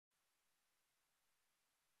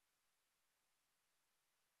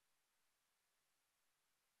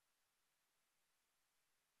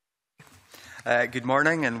Good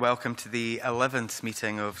morning and welcome to the 11th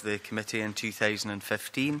meeting of the committee in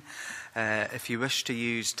 2015. If you wish to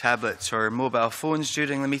use tablets or mobile phones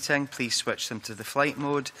during the meeting, please switch them to the flight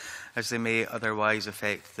mode, as they may otherwise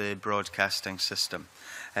affect the broadcasting system.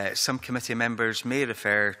 Some committee members may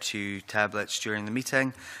refer to tablets during the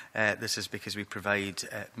meeting. This is because we provide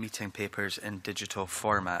meeting papers in digital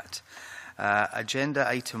format. Agenda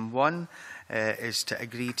item 1 is to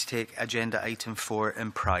agree to take agenda item 4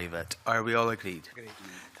 in private. Are we all agreed? Agreed.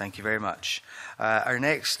 Thank you very much. Our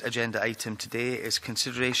next agenda item today is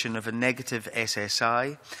consideration of a negative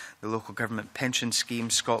SSI, the Local Government Pension Scheme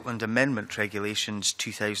Scotland Amendment Regulations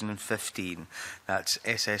 2015. That's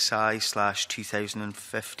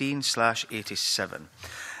SSI/2015/87.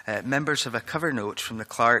 Members have a cover note from the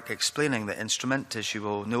Clerk explaining the instrument. As you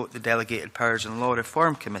will note, the Delegated Powers and Law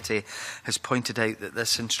Reform Committee has pointed out that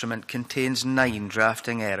this instrument contains 9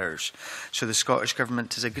 drafting errors. So the Scottish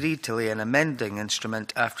Government has agreed to lay an amending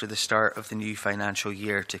instrument after the start of the new financial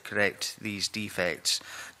year to correct these defects.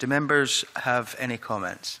 Do members have any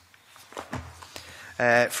comments?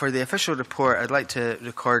 For the official report, I'd like to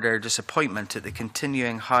record our disappointment at the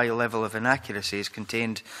continuing high level of inaccuracies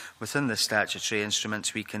contained within the statutory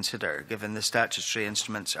instruments we consider, given the statutory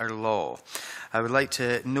instruments are law. I would like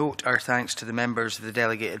to note our thanks to the members of the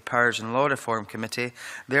Delegated Powers and Law Reform Committee,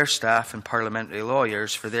 their staff and parliamentary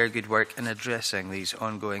lawyers for their good work in addressing these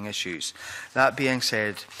ongoing issues. That being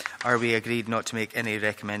said, are we agreed not to make any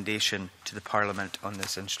recommendation to the Parliament on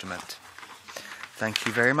this instrument? Thank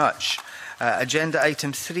you very much. Agenda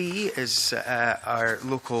item 3 is our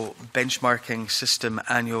local benchmarking system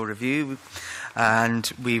annual review,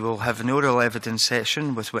 and we will have an oral evidence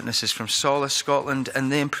session with witnesses from SOLACE Scotland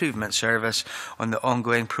and the Improvement Service on the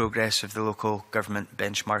ongoing progress of the local government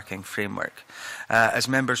benchmarking framework. As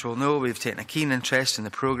members will know, we've taken a keen interest in the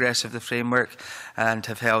progress of the framework and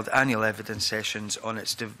have held annual evidence sessions on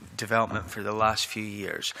its development for the last few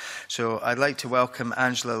years. So I'd like to welcome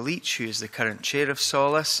Angela Leitch, who is the current chair of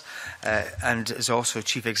SOLACE and is also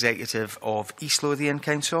Chief Executive of East Lothian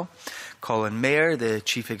Council, Colin Mair, the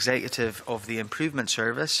Chief Executive of the Improvement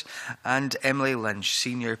Service, and Emily Lynch,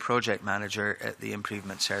 Senior Project Manager at the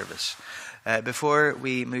Improvement Service. Before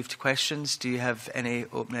we move to questions, do you have any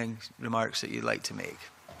opening remarks that you'd like to make?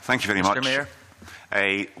 Thank you very much. Mr. Mair.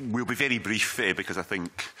 We'll be very brief because I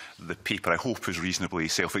think the paper, I hope, is reasonably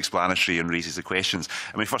self-explanatory and raises the questions.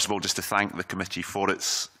 I mean, first of all, just to thank the committee for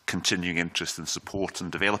its continuing interest and support in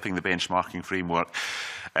developing the benchmarking framework,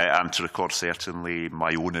 and to record certainly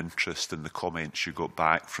my own interest in the comments you got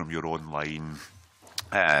back from your online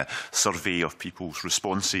survey of people's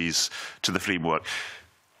responses to the framework.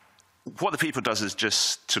 What the paper does is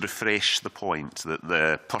just to refresh the point that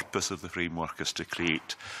the purpose of the framework is to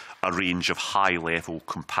create a range of high-level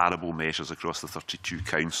comparable measures across the 32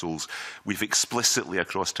 councils. We've explicitly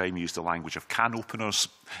across time used the language of can openers.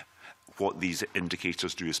 What these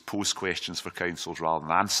indicators do is pose questions for councils rather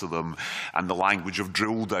than answer them, and the language of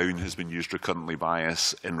drill down has been used recurrently by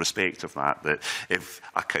us in respect of that, that if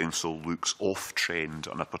a council looks off-trend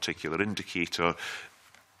on a particular indicator,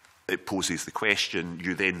 it poses the question,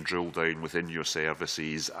 you then drill down within your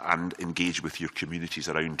services and engage with your communities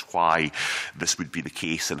around why this would be the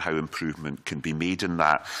case and how improvement can be made in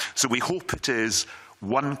that. So we hope it is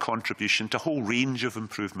one contribution to a whole range of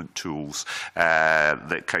improvement tools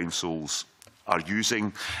that councils are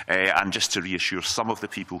using. And just to reassure some of the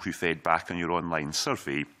people who fed back on your online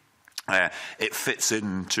survey, it fits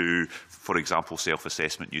into, for example,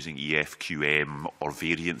 self-assessment using EFQM or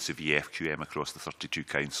variants of EFQM across the 32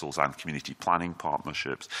 councils and community planning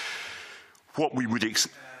partnerships. What we would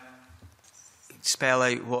spell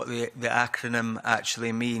out what the acronym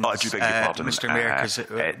actually means, I do beg your pardon. Mr. Mair,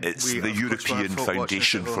 it's the European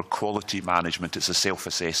Foundation for Quality Management. It's a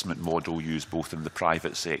self-assessment model used both in the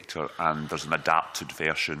private sector, and there's an adapted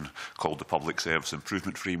version called the Public Service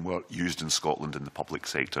Improvement Framework used in Scotland in the public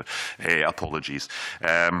sector. Apologies.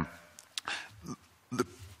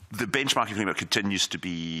 The benchmarking framework continues to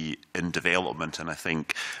be in development, and I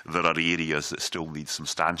think there are areas that still need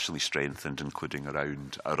substantially strengthened, including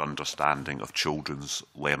around our understanding of children's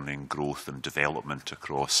learning, growth and development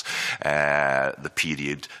across the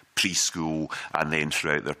period preschool and then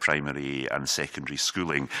throughout their primary and secondary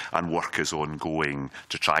schooling, and work is ongoing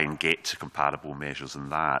to try and get to comparable measures in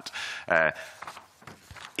that.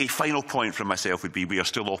 A final point from myself would be we are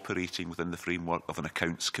still operating within the framework of an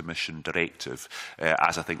Accounts Commission directive.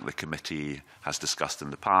 As I think the committee has discussed in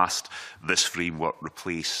the past, this framework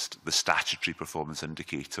replaced the statutory performance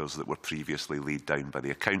indicators that were previously laid down by the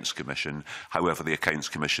Accounts Commission. However, the Accounts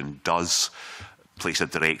Commission does place a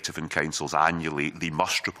directive in councils annually. They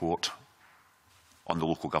must report on the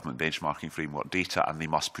local government benchmarking framework data, and they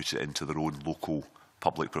must put it into their own local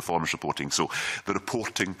public performance reporting. So the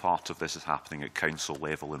reporting part of this is happening at council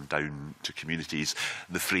level and down to communities.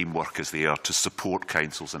 The framework is there to support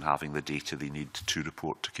councils in having the data they need to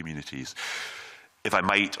report to communities. If I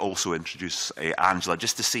might also introduce Angela,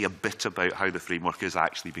 just to say a bit about how the framework is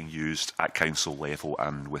actually being used at council level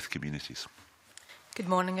and with communities. Good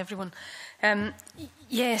morning, everyone.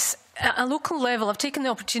 Yes, at a local level, I've taken the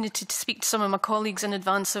opportunity to speak to some of my colleagues in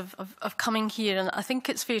advance of coming here, and I think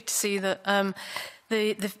it's fair to say that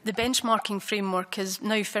the benchmarking framework is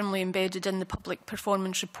now firmly embedded in the public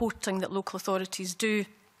performance reporting that local authorities do.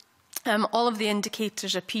 All of the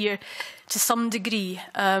indicators appear to some degree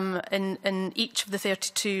in each of the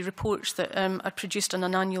 32 reports that are produced on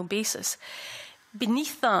an annual basis.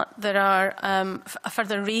 Beneath that, there are a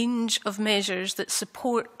further range of measures that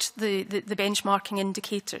support the benchmarking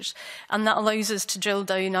indicators, and that allows us to drill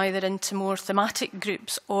down either into more thematic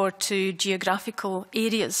groups or to geographical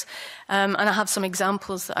areas. And I have some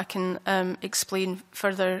examples that I can explain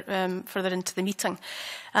further into the meeting.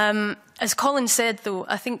 As Colin said, though,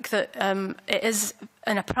 I think that it is,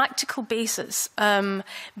 on a practical basis,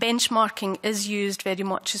 benchmarking is used very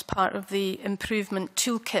much as part of the improvement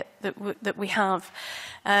toolkit that we have.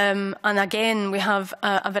 And again, we have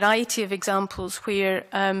a variety of examples where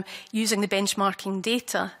using the benchmarking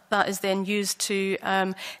data, that is then used to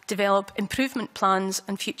develop improvement plans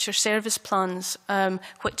and future service plans,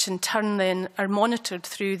 which in turn then are monitored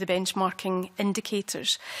through the benchmarking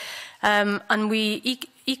indicators. And we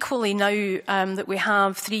equally now that we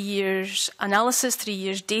have 3 years analysis, 3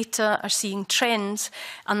 years data, are seeing trends,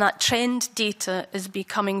 and that trend data is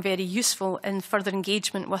becoming very useful in further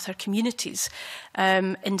engagement with our communities,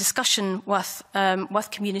 in discussion with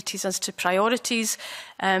communities as to priorities,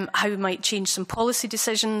 how we might change some policy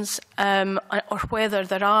decisions, or whether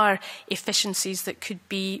there are efficiencies that could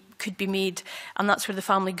be made. And that's where the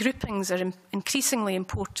family groupings are increasingly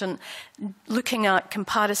important, looking at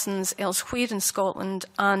comparisons elsewhere in Scotland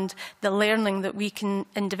and the learning that we can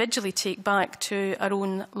individually take back to our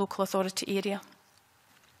own local authority area.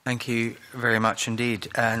 Thank you very much indeed.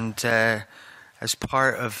 And as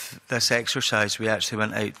part of this exercise, we actually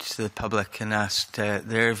went out to the public and asked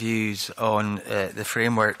their views on the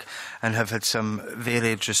framework and have had some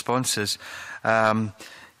varied responses.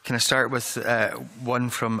 Can I start with one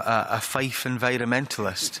from a Fife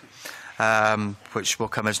environmentalist, which will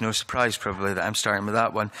come as no surprise probably that I'm starting with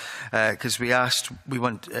that one, because we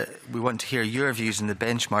want to hear your views on the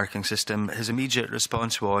benchmarking system. His immediate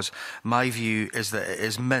response was, "My view is that it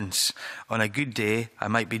is mince. On a good day, I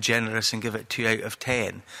might be generous and give it 2 out of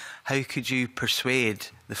 10. How could you persuade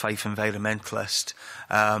the Fife environmentalist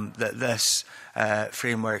that this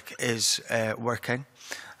framework is working?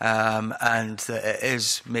 And that it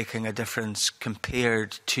is making a difference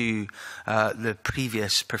compared to the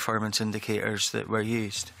previous performance indicators that were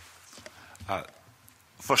used?"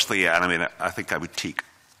 Firstly, and I mean, I think I would take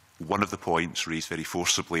one of the points raised very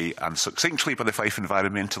forcibly and succinctly by the Fife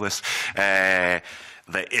environmentalist,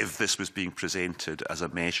 that if this was being presented as a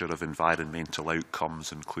measure of environmental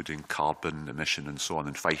outcomes, including carbon emission and so on,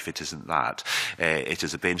 in Fife it isn't that. It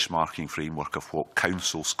is a benchmarking framework of what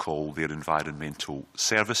councils call their environmental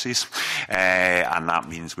services, and that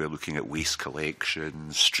means we're looking at waste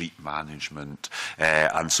collection, street management,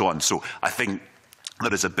 and so on. So I think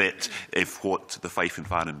there is a bit, if what the Fife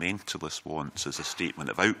environmentalist wants is a statement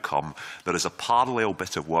of outcome, there is a parallel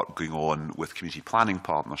bit of work going on with community planning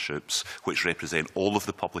partnerships, which represent all of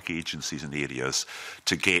the public agencies and areas,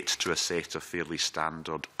 to get to a set of fairly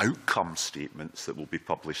standard outcome statements that will be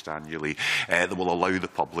published annually, that will allow the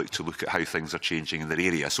public to look at how things are changing in their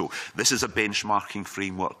area. So this is a benchmarking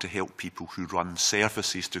framework to help people who run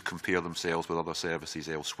services to compare themselves with other services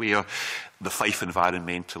elsewhere. The Fife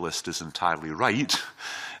environmentalist is entirely right.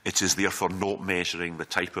 It is therefore not measuring the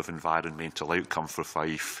type of environmental outcome for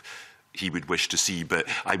Fife he would wish to see, but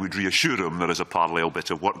I would reassure him there is a parallel bit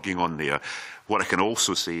of work going on there. What I can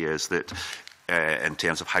also say is that in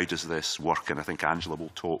terms of how does this work, and I think Angela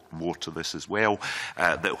will talk more to this as well,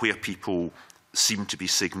 that where people seem to be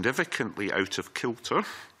significantly out of kilter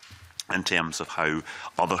in terms of how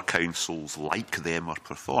other councils like them are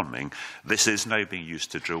performing, this is now being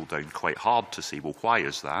used to drill down quite hard to say, well, why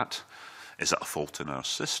is that? Is it a fault in our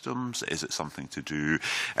systems? Is it something to do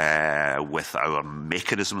with our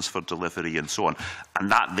mechanisms for delivery and so on?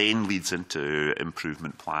 And that then leads into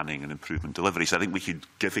improvement planning and improvement delivery. So I think we could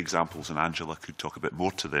give examples, and Angela could talk a bit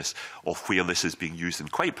more to this, of where this is being used in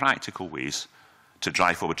quite practical ways to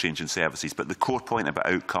drive forward change in services. But the core point about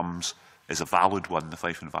outcomes is a valid one the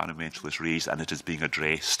Fife environmentalists raised, and it is being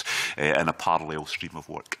addressed in a parallel stream of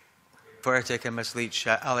work. before I take in Ms Leitch,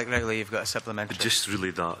 Alec Rowley, you've got a supplementary. Just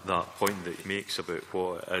really that point that he makes about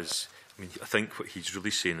what it is. I mean, I think what he's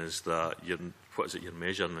really saying is that what is it you're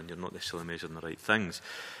measuring, and you're not necessarily measuring the right things.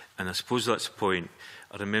 And I suppose that's the point.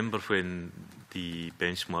 I remember when the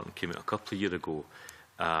benchmarking came out a couple of years ago,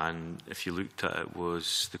 and if you looked at it,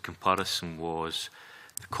 the comparison was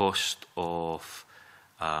the cost of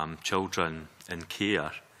children in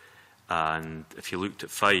care. And if you looked at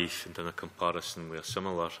Fife and done a comparison with a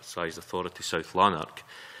similar sized authority, South Lanark,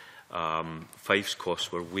 Fife's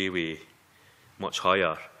costs were way much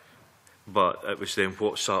higher. But it was then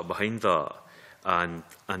what sat behind that. And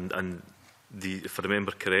if I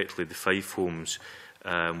remember correctly, the Fife homes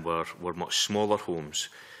were much smaller homes.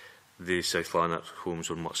 The South Lanark homes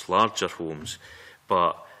were much larger homes.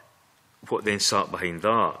 But what then sat behind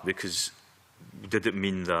that? Because did it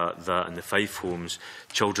mean that in the Fife homes,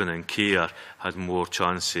 children in care had more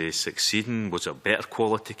chance of succeeding? Was it better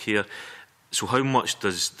quality care? So how much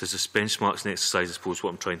does this benchmarks and exercise, I suppose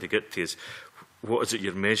what I'm trying to get to is, what is it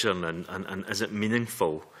you're measuring, and is it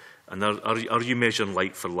meaningful? And are you measuring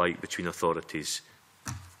like for like between authorities?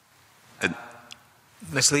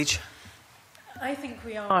 Ms Leitch? I think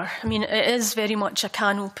we are. I mean, it is very much a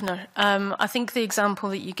can opener. I think the example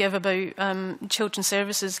that you give about children's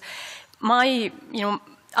services, we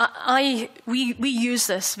use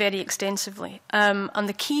this very extensively, and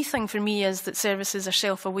the key thing for me is that services are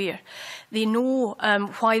self-aware. They know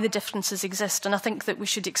why the differences exist, and I think that we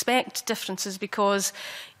should expect differences because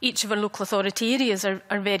each of our local authority areas are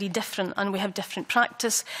very different, and we have different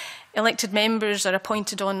practice. Elected members are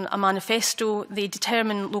appointed on a manifesto. They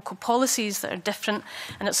determine local policies that are different,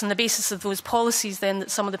 and it's on the basis of those policies then that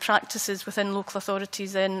some of the practices within local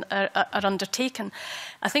authorities then are undertaken.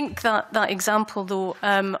 I think that example, though,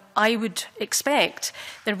 I would expect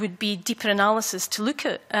there would be deeper analysis to look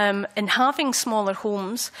at in having smaller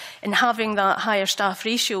homes, in having that higher staff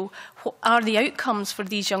ratio. Are the outcomes for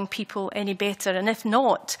these young people any better? And if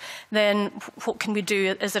not, then what can we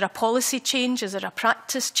do? Is there a policy change? Is there a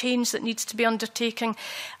practice change that needs to be undertaken?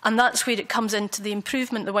 And that's where it comes into the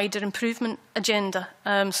improvement, the wider improvement agenda,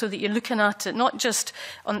 so that you're looking at it not just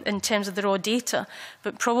in terms of the raw data,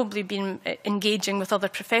 but probably engaging with other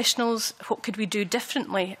professionals. What could we do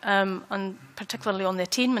differently? And particularly on the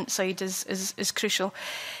attainment side is crucial.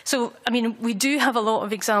 So, I mean, we do have a lot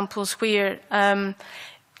of examples where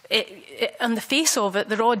on the face of it,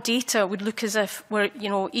 the raw data would look as if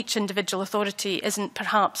each individual authority isn't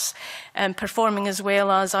perhaps performing as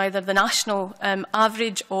well as either the national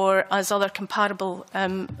average or as other comparable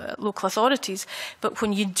local authorities. But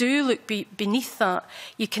when you do look beneath that,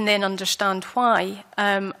 you can then understand why,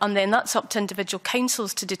 and then that's up to individual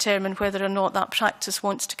councils to determine whether or not that practice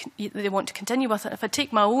they want to continue with it. If I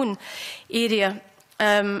take my own area,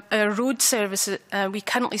 our road service, we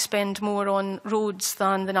currently spend more on roads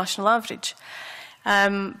than the national average.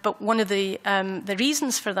 But one of the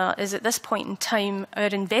reasons for that is at this point in time, our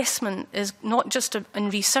investment is not just in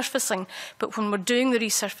resurfacing, but when we're doing the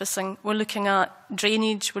resurfacing, we're looking at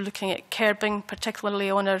drainage, we're looking at curbing, particularly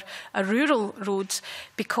on our rural roads,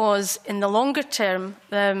 because in the longer term,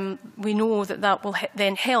 we know that will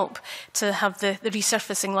then help to have the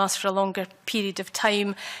resurfacing last for a longer period of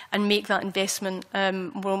time and make that investment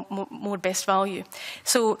more best value.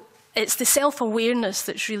 So it's the self-awareness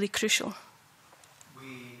that's really crucial.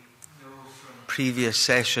 Previous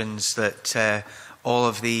sessions that all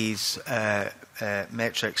of these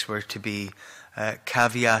metrics were to be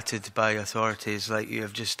caveated by authorities like you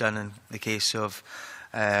have just done in the case of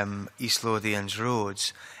East Lothian's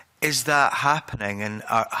roads. Is that happening, and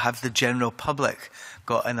have the general public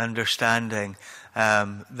got an understanding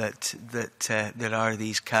that there are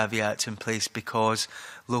these caveats in place because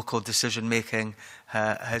local decision making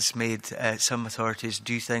has made some authorities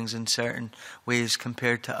do things in certain ways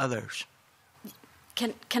compared to others?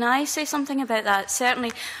 Can I say something about that?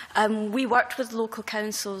 Certainly, we worked with local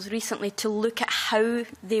councils recently to look at how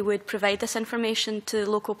they would provide this information to the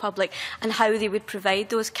local public and how they would provide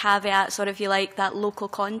those caveats, or if you like, that local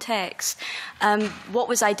context. What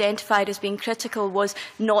was identified as being critical was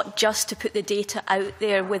not just to put the data out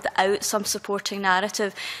there without some supporting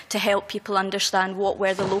narrative to help people understand what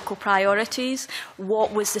were the local priorities,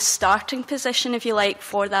 what was the starting position, if you like,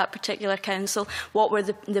 for that particular council, what were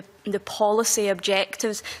the policy objectives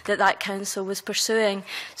that council was pursuing.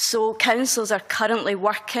 So councils are currently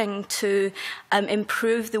working to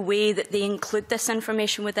improve the way that they include this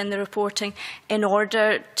information within the reporting in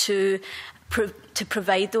order to to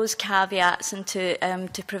provide those caveats and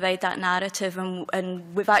to provide that narrative.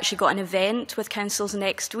 And we've actually got an event with councils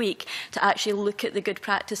next week to actually look at the good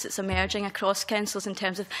practice that's emerging across councils in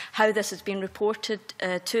terms of how this has been reported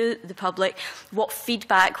to the public, what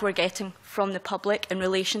feedback we're getting from the public in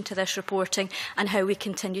relation to this reporting, and how we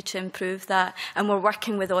continue to improve that. And we're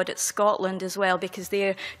working with Audit Scotland as well, because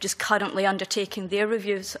they're just currently undertaking their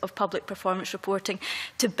reviews of public performance reporting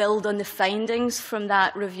to build on the findings from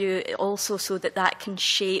that review also, so that that can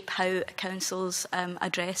shape how councils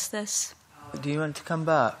address this. Do you want to come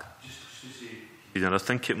back? I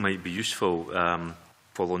think it might be useful,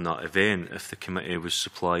 following that event, if the committee was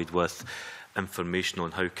supplied with information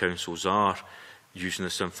on how councils are using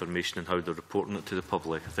this information and how they're reporting it to the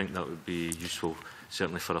public. I think that would be useful,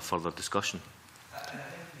 certainly for a further discussion.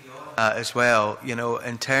 As well, you know,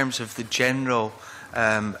 in terms of the general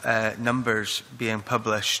numbers being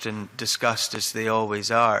published and discussed as they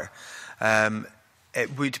always are,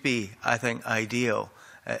 it would be, I think, ideal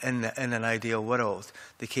in an ideal world,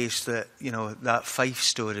 the case that, you know, that Fife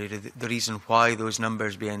story, the reason why those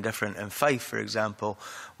numbers being different in Fife, for example,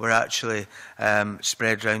 were actually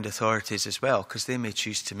spread around authorities as well, because they may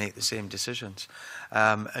choose to make the same decisions.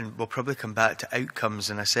 And we'll probably come back to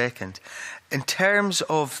outcomes in a second. In terms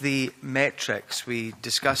of the metrics, we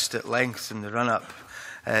discussed at length in the run-up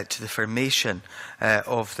to the formation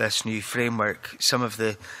of this new framework, some of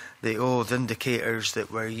the old indicators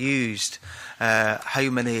that were used, how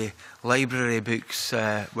many library books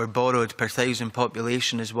were borrowed per thousand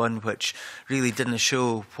population is one which really didn't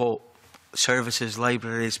show what services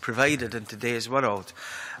libraries provided in today's world.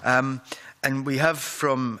 And we have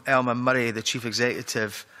from Elma Murray, the Chief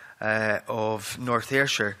Executive of North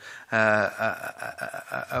Ayrshire,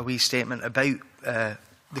 a wee statement about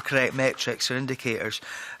the correct metrics or indicators.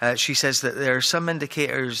 She says that there are some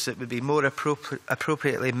indicators that would be more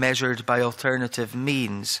appropriately measured by alternative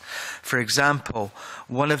means. For example,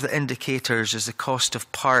 one of the indicators is the cost of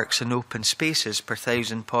parks and open spaces per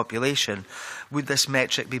thousand population. Would this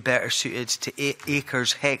metric be better suited to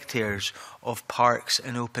acres, hectares of parks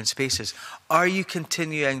and open spaces? Are you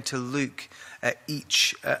continuing to look at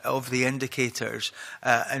each of the indicators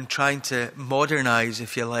and trying to modernise,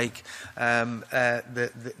 if you like,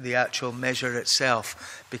 the actual measure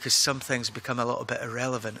itself, because some things become a little bit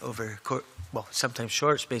irrelevant over, well, sometimes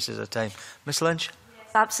short spaces of time. Ms Lynch?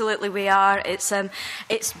 Absolutely, we are. It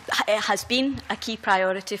has been a key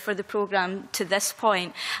priority for the programme to this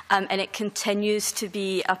point, and it continues to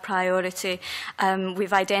be a priority.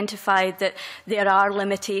 We've identified that there are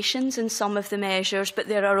limitations in some of the measures, but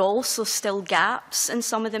there are also still gaps in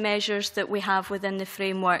some of the measures that we have within the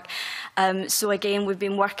framework. So again, we've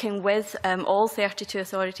been working with all 32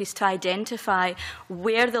 authorities to identify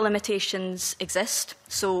where the limitations exist.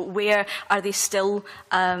 So where are they still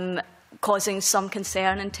causing some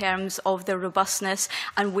concern in terms of their robustness,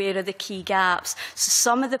 and where are the key gaps. So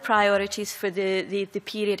some of the priorities for the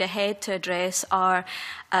period ahead to address are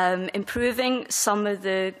improving some of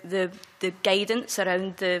the guidance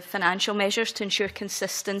around the financial measures to ensure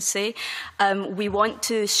consistency. We want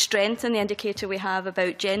to strengthen the indicator we have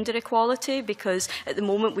about gender equality, because at the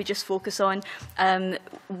moment we just focus on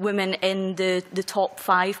women in the top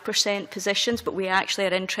 5% positions, but we actually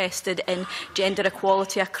are interested in gender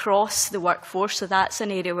equality across the workforce, so that's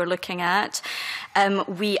an area we're looking at.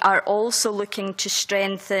 We are also looking to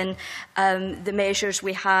strengthen the measures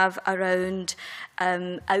we have around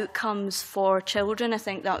outcomes for children. I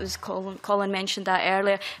think that was Colin mentioned that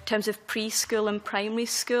earlier, in terms of preschool and primary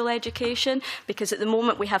school education, because at the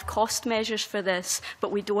moment we have cost measures for this,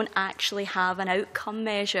 but we don't actually have an outcome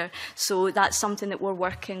measure. So that's something that we're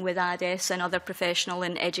working with ADES and other professional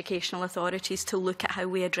and educational authorities to look at how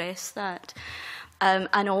we address that.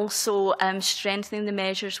 And also strengthening the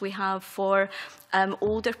measures we have for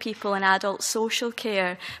older people and adult social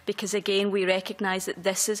care, because again we recognise that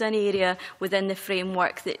this is an area within the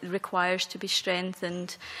framework that requires to be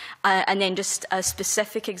strengthened. And then just a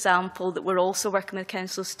specific example that we're also working with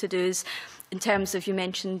councils to do is, in terms of, you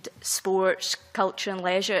mentioned sports, culture and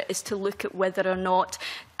leisure, is to look at whether or not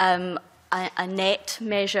a net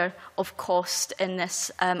measure of cost in this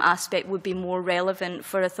aspect would be more relevant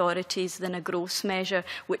for authorities than a gross measure,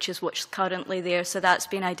 which is what's currently there. So that's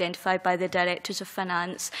been identified by the Directors of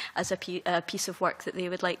Finance as a piece of work that they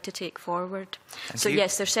would like to take forward. So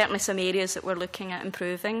yes, there's certainly some areas that we're looking at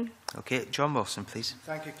improving. Okay, John Wilson, please.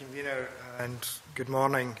 Thank you, Convener, and good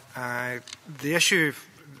morning. A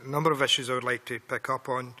number of issues I would like to pick up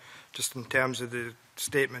on, just in terms of the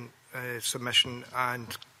statement submission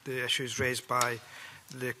and the issues raised by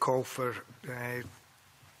the call for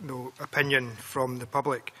no opinion from the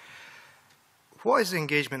public. what is the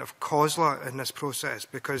engagement of COSLA in this process?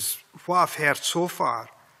 Because what I've heard so far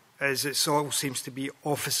is it all seems to be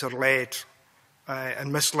officer-led.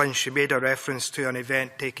 And Ms Lynch, you made a reference to an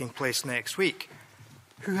event taking place next week.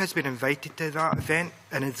 Who has been invited to that event?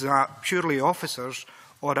 And is that purely officers,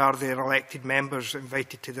 or are there elected members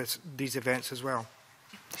invited to these events as well?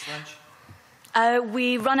 Ms Lynch.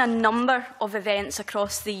 We run a number of events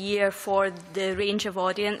across the year for the range of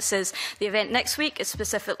audiences. The event next week is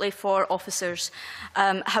specifically for officers.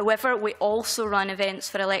 However, we also run events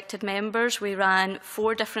for elected members. We ran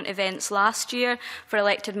 4 different events last year for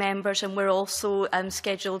elected members, and we're also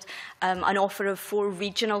scheduled an offer of 4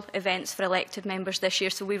 regional events for elected members this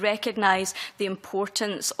year. So we recognise the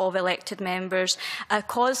importance of elected members.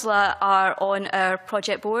 COSLA are on our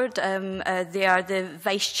project board. They are the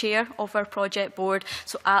vice chair of our project board,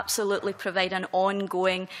 so absolutely provide an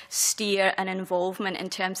ongoing steer and involvement in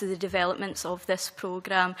terms of the developments of this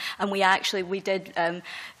programme. And we did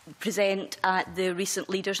present at the recent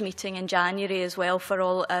leaders meeting in January as well for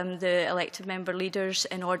all the elected member leaders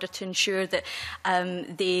in order to ensure that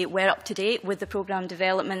they were up to date with the programme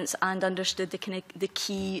developments and understood the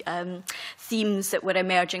key themes that were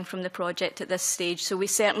emerging from the project at this stage. So we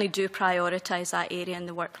certainly do prioritise that area in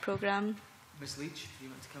the work programme. Ms Leitch, do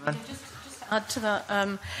you want to come in? Just to add to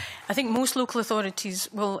that, I think most local authorities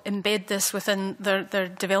will embed this within their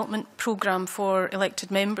development programme for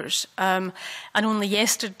elected members. And only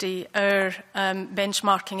yesterday, our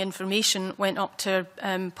benchmarking information went up to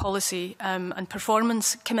our policy and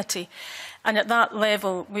performance committee. And at that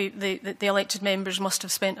level, the elected members must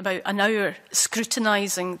have spent about an hour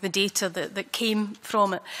scrutinising the data that came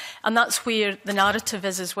from it. And that's where the narrative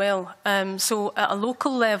is as well. So at a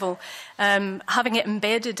local level, having it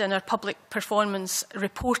embedded in our public performance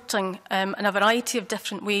reporting in a variety of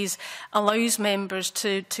different ways allows members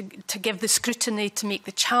to give the scrutiny, to make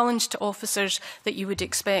the challenge to officers that you would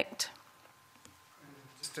expect.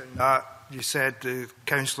 Just in that, you said the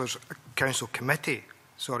council committee.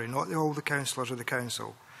 Sorry, not all the councillors of the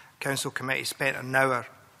council. Council committee spent an hour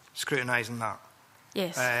scrutinising that.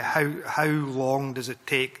 Yes. How long does it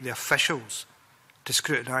take the officials to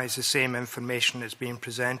scrutinise the same information that's being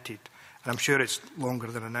presented? And I'm sure it's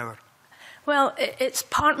longer than an hour. Well, it's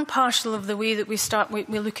part and parcel of the way that we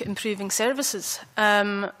look at improving services,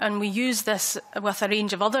 and we use this with a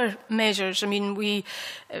range of other measures. I mean,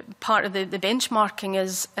 part of the benchmarking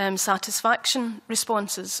is satisfaction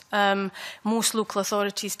responses. Most local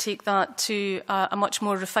authorities take that to a much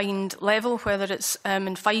more refined level, whether it's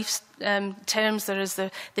in 5 terms. There is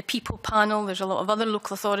the people panel. There's a lot of other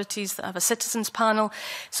local authorities that have a citizens panel.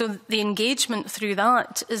 So the engagement through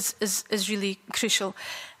that is really crucial.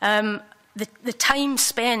 The time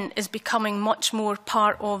spent is becoming much more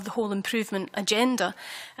part of the whole improvement agenda,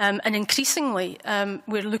 and increasingly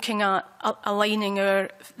we're looking at aligning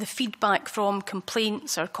the feedback from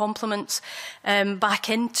complaints or compliments back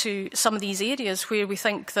into some of these areas where we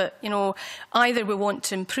think that, you know, either we want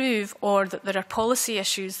to improve or that there are policy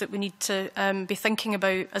issues that we need to be thinking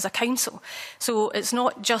about as a council. So it's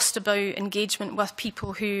not just about engagement with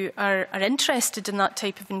people who are interested in that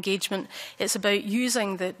type of engagement. It's about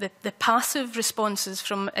using the passive responses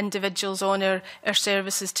from individuals on our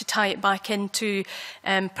services to tie it back into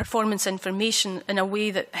performance information in a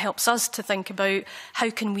way that helps us to think about how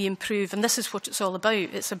can we improve. And this is what it's all about.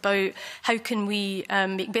 It's about how can we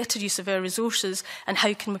make better use of our resources and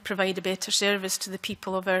how can we provide a better service to the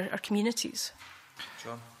people of our communities.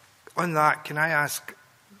 John? On that, can I ask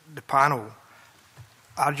the panel,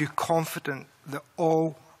 are you confident that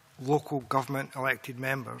all local government elected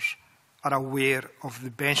members are aware of the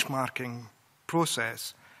benchmarking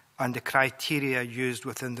process and the criteria used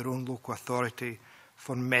within their own local authority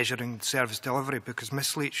for measuring service delivery? Because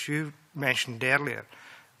Ms Leitch, you mentioned earlier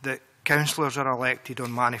that councillors are elected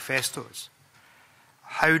on manifestos.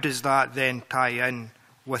 How does that then tie in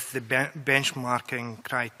with the benchmarking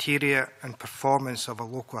criteria and performance of a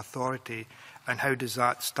local authority, and how does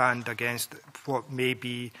that stand against what may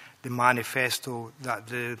be the manifesto that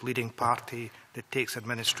the leading party that takes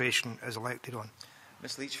administration is elected on?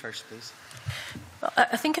 Ms Leitch first, please. Well,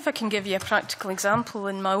 I think if I can give you a practical example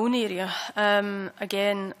in my own area,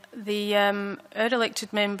 again, our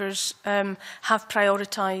elected members have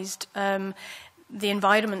prioritised the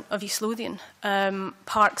environment of East Lothian,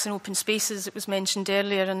 parks and open spaces. It was mentioned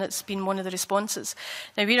earlier, and it's been one of the responses.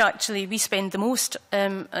 Now, we spend the most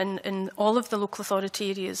in all of the local authority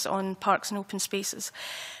areas on parks and open spaces.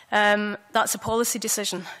 That's a policy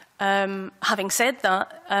decision. having said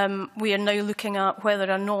that, we are now looking at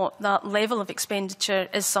whether or not that level of expenditure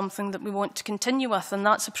is something that we want to continue with, and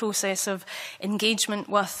that's a process of engagement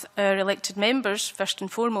with our elected members, first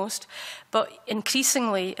and foremost, but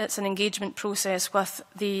increasingly it's an engagement process with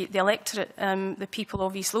the electorate, the people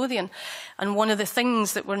of East Lothian. And one of the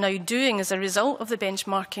things that we're now doing as a result of the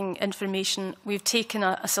benchmarking information, we've taken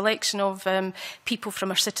a selection of people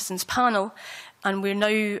from our citizens panel, and we're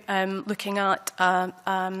now looking at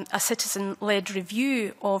a citizen-led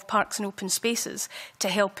review of parks and open spaces to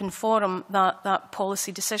help inform that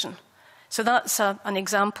policy decision. So that's an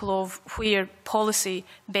example of where policy,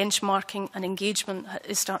 benchmarking and engagement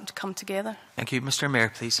is starting to come together. Thank you. Mr Mair,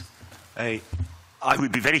 please. I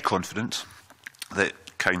would be very confident that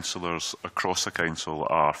councillors across the council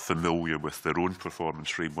are familiar with their own performance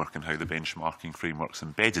framework and how the benchmarking framework's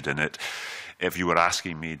embedded in it. If you were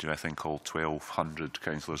asking me, do I think all 1,200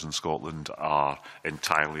 councillors in Scotland are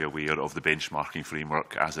entirely aware of the benchmarking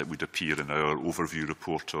framework as it would appear in our overview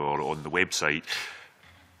report or on the website?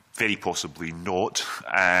 Very possibly not,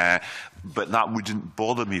 but that wouldn't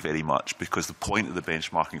bother me very much, because the point of the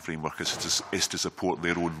benchmarking framework is to support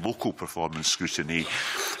their own local performance scrutiny,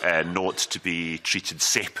 not to be treated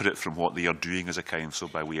separate from what they are doing as a council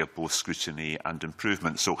by way of both scrutiny and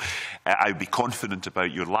improvement. So I would be confident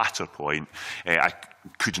about your latter point. I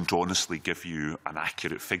couldn't honestly give you an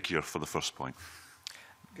accurate figure for the first point.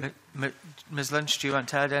 Ms Lynch, do you want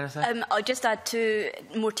to add anything? I'll just add two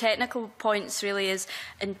more technical points, really, is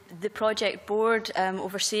in the project board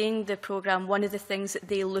overseeing the programme, one of the things that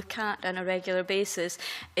they look at on a regular basis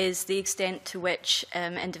is the extent to which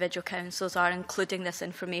individual councils are including this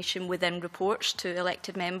information within reports to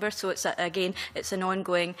elected members. So it's, again, it's an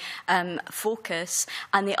ongoing focus.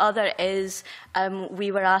 And the other is we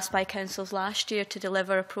were asked by councils last year to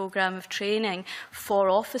deliver a programme of training for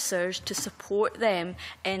officers to support them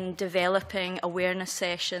in developing awareness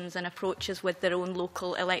sessions and approaches with their own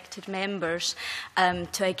local elected members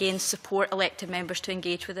to again support elected members to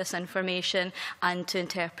engage with this information and to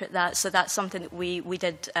interpret that. So that's something that we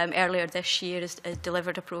did earlier this year, is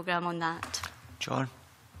delivered a programme on that. John?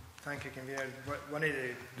 Thank you, Convener. One of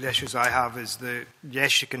the issues I have is that,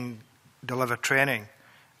 yes, you can deliver training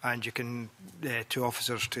and you can, to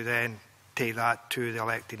officers to then take that to the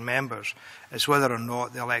elected members. It's whether or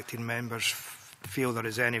not the elected members feel there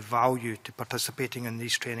is any value to participating in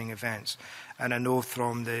these training events. And I know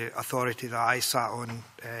from the authority that I sat on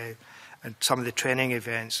and some of the training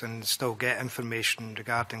events, and still get information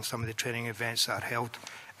regarding some of the training events that are held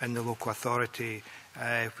in the local authority,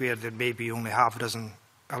 where there may be only half a dozen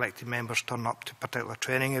elected members turn up to particular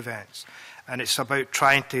training events. And it's about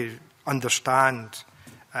trying to understand,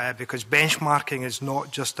 because benchmarking is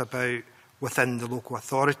not just about within the local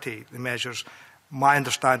authority, the measures. My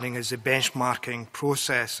understanding is the benchmarking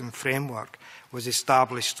process and framework was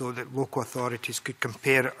established so that local authorities could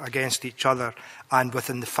compare against each other and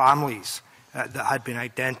within the families that had been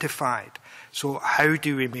identified. So how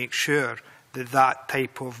do we make sure that that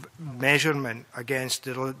type of measurement against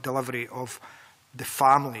the delivery of the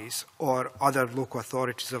families or other local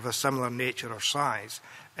authorities of a similar nature or size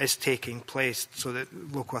is taking place, so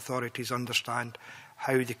that local authorities understand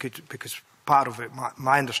how they could, because part of it,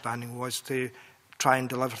 my understanding was to try and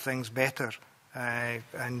deliver things better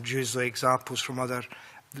and use the examples from other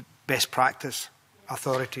best practice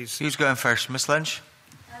authorities. Who's going first? Ms Lynch?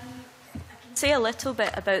 I can say a little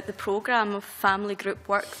bit about the programme of family group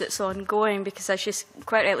work that's ongoing, because as you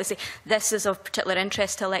quite rightly say, this is of particular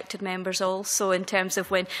interest to elected members also, in terms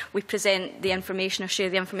of when we present the information or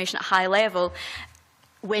share the information at high level,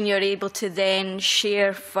 when you're able to then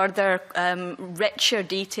share further richer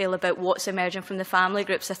detail about what's emerging from the family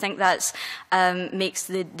groups. I think that makes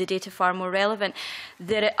the data far more relevant.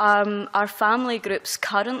 There are family groups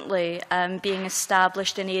currently being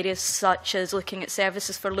established in areas such as looking at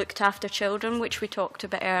services for looked after children, which we talked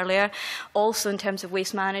about earlier, also in terms of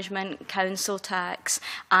waste management, council tax,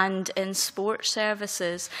 and in sports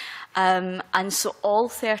services. And so all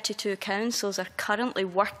 32 councils are currently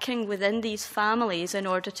working within these families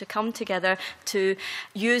in order to come together to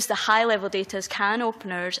use the high-level data as can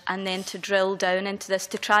openers, and then to drill down into this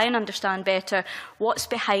to try and understand better what's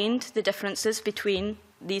behind the differences between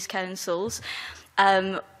these councils.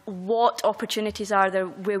 What opportunities are there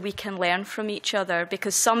where we can learn from each other?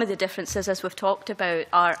 Because some of the differences, as we've talked about,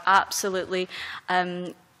 are absolutely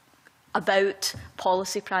about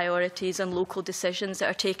policy priorities and local decisions that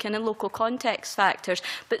are taken and local context factors.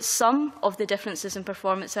 But some of the differences in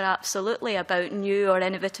performance are absolutely about new or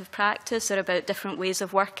innovative practice or about different ways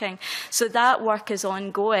of working. So that work is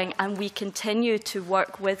ongoing, and we continue to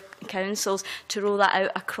work with councils to roll that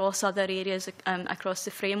out across other areas across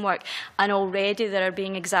the framework. And already there are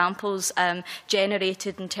being examples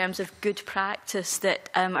generated in terms of good practice that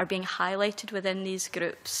are being highlighted within these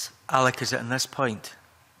groups. Alec, is it on this point?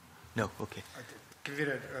 No, okay. I'd give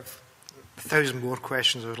you a thousand more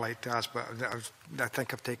questions I would like to ask, but I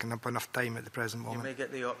think I've taken up enough time at the present moment. You may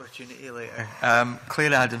get the opportunity later.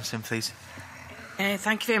 Claire Adamson, please.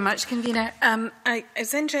 Thank you very much, Convener. I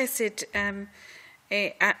was interested,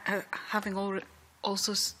 having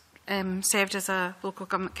also served as a local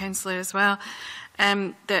government councillor as well,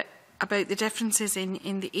 about the differences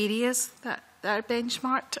in the areas that are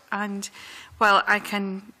benchmarked. And while I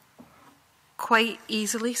can quite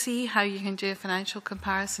easily see how you can do a financial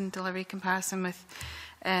comparison, delivery comparison with,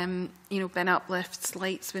 bin uplifts,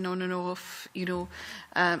 lights being on and off,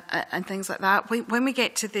 and things like that. When we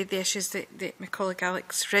get to the issues that my colleague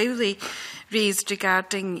Alex Rowley raised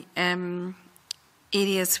regarding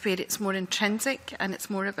areas where it's more intrinsic and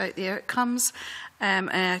it's more about the outcomes,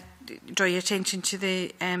 and I draw your attention to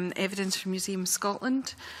the evidence from Museum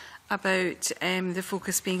Scotland about the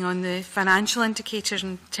focus being on the financial indicators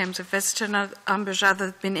in terms of visitor numbers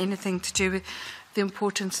rather than anything to do with the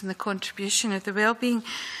importance and the contribution of the wellbeing.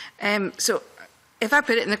 So if I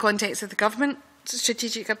put it in the context of the government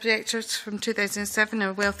strategic objectives from 2007,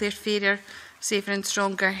 a wealthier, fairer, safer and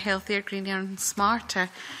stronger, healthier, greener and smarter,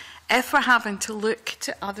 if we're having to look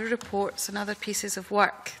to other reports and other pieces of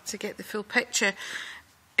work to get the full picture,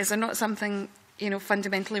 is there not something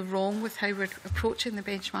fundamentally wrong with how we're approaching the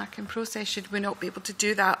benchmarking process? Should we not be able to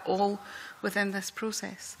do that all within this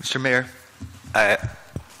process? Mr. Mair. I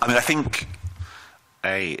think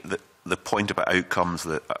the point about outcomes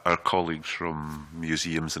that our colleagues from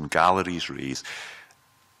museums and galleries raise,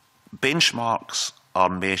 benchmarks are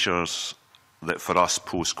measures that for us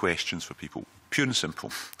pose questions for people, pure and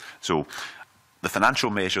simple. So the financial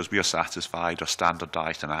measures we are satisfied are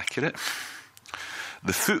standardised and accurate.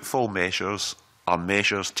 The footfall measures are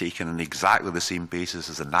measures taken on exactly the same basis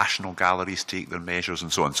as the national galleries take their measures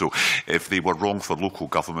and so on. So if they were wrong for local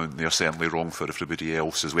government, they are certainly wrong for everybody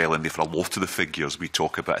else as well. And for a lot of the figures we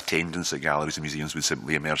talk about attendance at galleries and museums would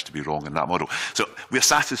simply emerge to be wrong in that model. So we're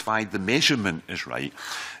satisfied the measurement is right.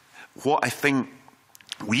 What I think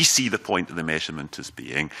we see the point of the measurement as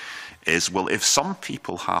being is, well, if some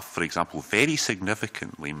people have, for example, very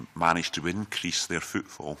significantly managed to increase their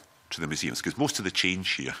footfall to the museums, because most of the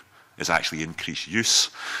change here is actually increased use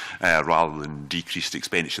rather than decreased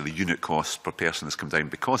expenditure. The unit cost per person has come down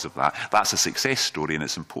because of that. That's a success story and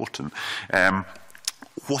it's important.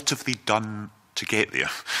 What have they done to get there?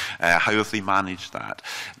 How have they managed that?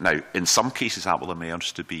 Now, in some cases that will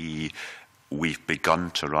emerge to be we've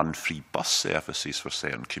begun to run free bus services for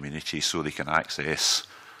certain communities so they can access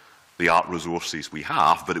the art resources we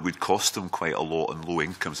have, but it would cost them quite a lot in low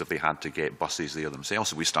incomes if they had to get buses there themselves.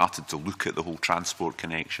 So we started to look at the whole transport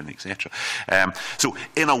connection, etc. So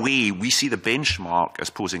in a way, we see the benchmark as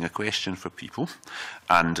posing a question for people,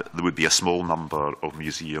 and there would be a small number of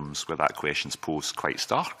museums where that question's posed quite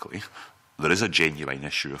starkly. There is a genuine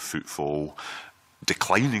issue of footfall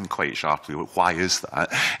declining quite sharply. Why is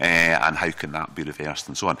that? And how can that be reversed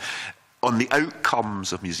and so on? On the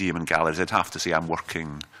outcomes of museum and galleries, I'd have to say I'm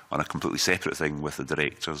working on a completely separate thing with the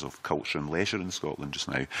directors of culture and leisure in Scotland just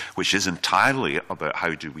now, which is entirely about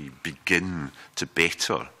how do we begin to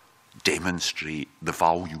better demonstrate the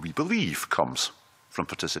value we believe comes from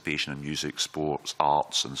participation in music, sports,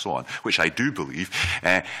 arts and so on, which I do believe.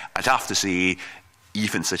 I'd have to say,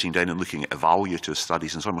 even sitting down and looking at evaluative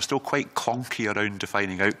studies and so on, we're still quite clunky around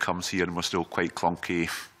defining outcomes here, and we're still quite clunky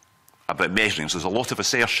about measuring. So there's a lot of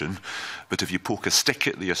assertion, but if you poke a stick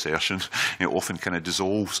at the assertion, it often kind of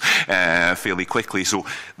dissolves fairly quickly. So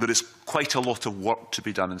there is quite a lot of work to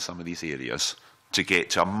be done in some of these areas to get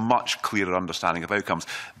to a much clearer understanding of outcomes.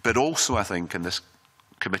 But also, I think, and this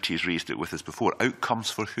committee has raised it with us before,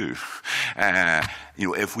 outcomes for who?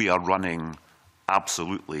 If we are running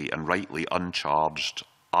absolutely and rightly uncharged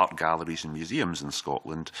art galleries and museums in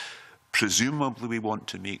Scotland, presumably we want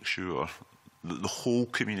to make sure that the whole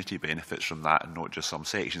community benefits from that and not just some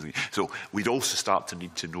sections. So we'd also start to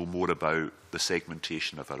need to know more about the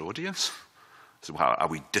segmentation of our audience. So how are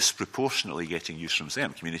we disproportionately getting use from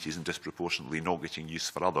certain communities and disproportionately not getting use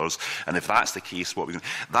for others? And if that's the case, what we can...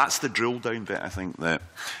 That's the drill down bit, I think, that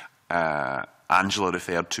Angela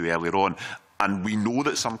referred to earlier on. And we know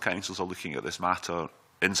that some councils are looking at this matter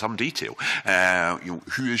in some detail.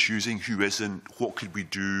 Who is using, who isn't, what could we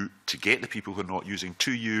do to get the people who are not using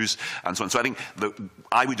to use, and so on. So I think that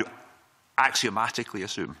I would axiomatically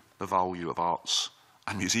assume the value of arts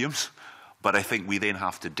and museums, but I think we then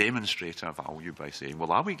have to demonstrate our value by saying,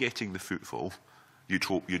 well, are we getting the footfall you'd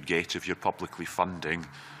hope you'd get if you're publicly funding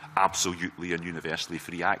absolutely and universally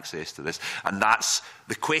free access to this? And that's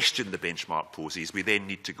the question the benchmark poses. We then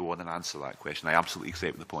need to go on and answer that question. I absolutely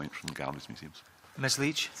accept the point from the Galleries Museums. Ms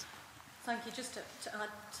Leitch. Thank you. Just to add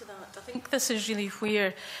to that, I think this is really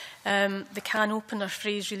where the can opener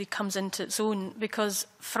phrase really comes into its own, because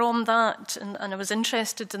from that, and I was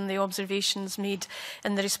interested in the observations made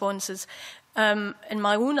in the responses, in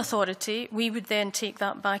my own authority, we would then take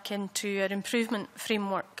that back into our improvement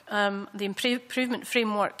framework. The improvement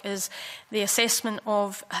framework is the assessment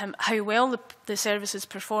of how well the service is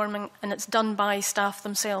performing, and it's done by staff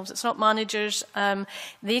themselves. It's not managers.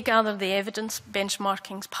 They gather the evidence,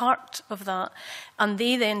 benchmarking's part of that, and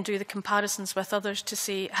they then do the comparisons with others to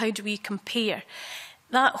say, how do we compare?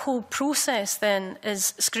 That whole process then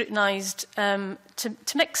is scrutinised to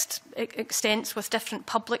mixed extents with different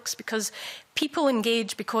publics, because people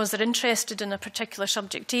engage because they're interested in a particular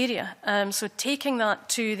subject area. So taking that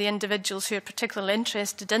to the individuals who are particularly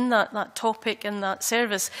interested in that topic and that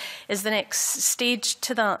service is the next stage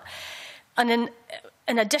to that. And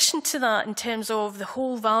in addition to that, in terms of the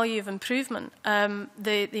whole value of improvement,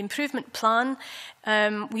 the improvement plan,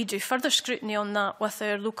 we do further scrutiny on that with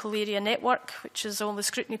our local area network, which is all the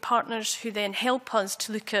scrutiny partners who then help us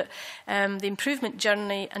to look at the improvement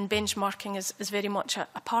journey, and benchmarking is very much a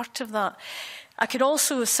part of that. I could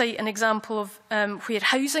also cite an example of where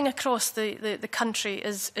housing across the country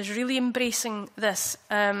is really embracing this.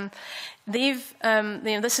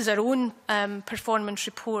 This is our own performance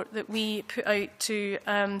report that we put out to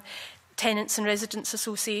tenants and residents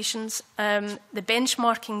associations. The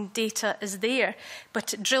benchmarking data is there,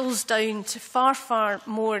 but it drills down to far, far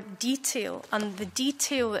more detail, and the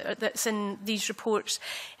detail that's in these reports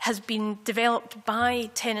has been developed by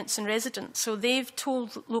tenants and residents. So they've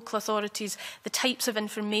told local authorities the types of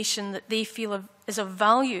information that they feel is of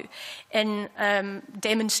value in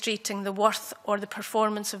demonstrating the worth or the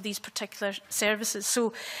performance of these particular services.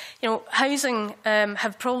 So, housing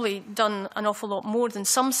have probably done an awful lot more than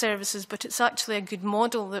some services, but it's actually a good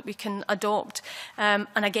model that we can adopt. And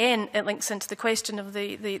again, it links into the question of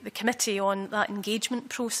the committee on that engagement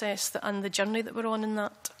process and the journey that we're on in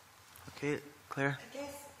that. Okay, Claire.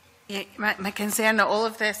 Yeah, my concern at all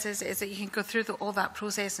of this is that you can go through all that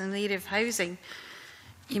process in the area of housing.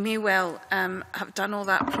 You may well have done all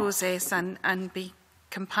that process and be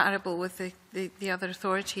comparable with the other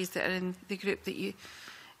authorities that are in the group that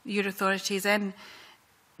your authority is in.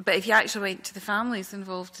 But if you actually went to the families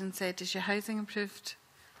involved and said, is your housing improved?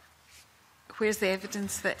 Where's the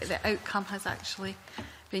evidence that the outcome has actually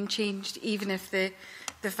been changed, even if the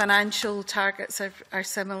financial targets are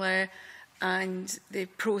similar and the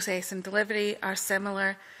process and delivery are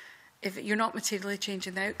similar? If you're not materially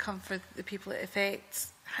changing the outcome for the people it affects,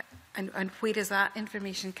 and where is that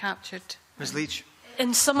information captured? Ms Leitch.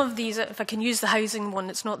 In some of these, if I can use the housing one,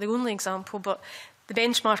 it's not the only example, but the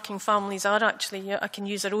benchmarking families are actually, I can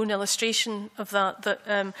use our own illustration of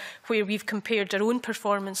that where we've compared our own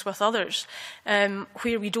performance with others.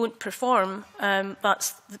 Where we don't perform,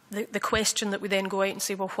 that's the question that we then go out and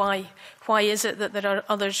say, well, why? Why is it that there are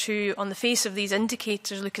others who, on the face of these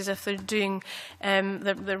indicators, look as if they're doing,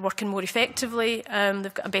 they're working more effectively,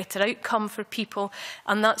 they've got a better outcome for people,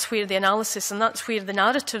 and that's where the analysis, and that's where the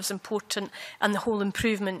narrative's important, and the whole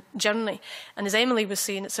improvement journey. And as Emily was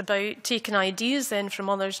saying, it's about taking ideas then from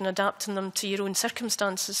others and adapting them to your own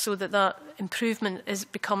circumstances so that that improvement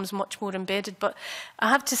becomes much more embedded. But I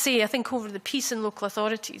have to say, I think over the piece in local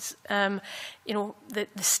authorities, the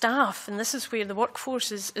staff, and this is where the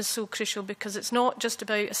workforce is so crucial, because it's not just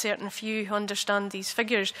about a certain few who understand these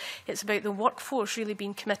figures, it's about the workforce really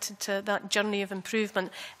being committed to that journey of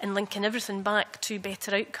improvement and linking everything back to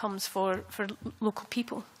better outcomes for local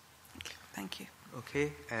people. Thank you.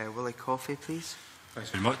 Okay, Willie Coffey, please. Thanks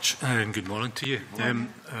very much, and good morning to you.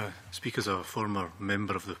 Speak as a former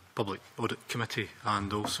member of the Public Audit Committee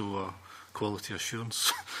and also a Quality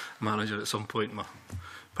Assurance Manager at some point in my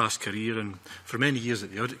past career. And for many years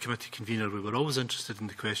at the Audit Committee convener, we were always interested in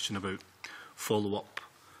the question about follow-up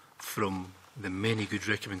from the many good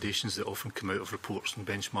recommendations that often come out of reports and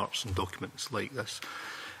benchmarks and documents like this.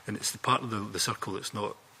 And it's the part of the circle that's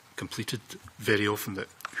not completed very often, that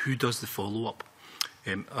who does the follow-up?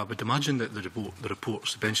 I would imagine that the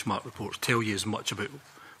reports, the benchmark reports, tell you as much about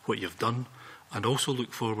what you've done and also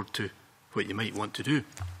look forward to what you might want to do.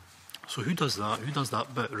 So who does that? Who does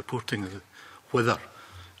that bit, reporting whether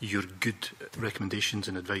your good recommendations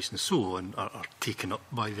and advice and so on are taken up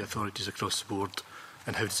by the authorities across the board,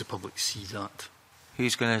 and how does the public see that?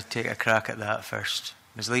 Who's going to take a crack at that first?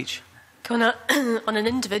 Ms Leitch? On an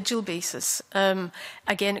individual basis,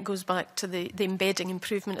 again, it goes back to the embedding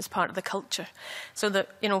improvement as part of the culture. So that,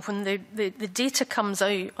 you know, when the data comes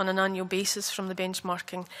out on an annual basis from the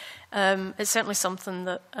benchmarking, it's certainly something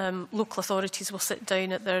that local authorities will sit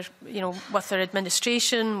down at their, you know, with their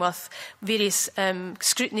administration, with various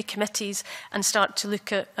scrutiny committees, and start to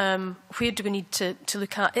look at where do we need to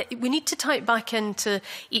look at. We need to tie it back into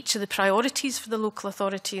each of the priorities for the local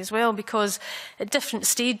authority as well, because at different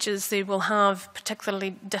stages they will have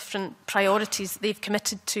particularly different priorities that they've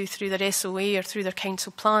committed to through their SOA or through their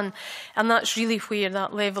council plan. And that's really where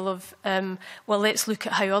that level of, well, let's look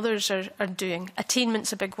at how others are doing.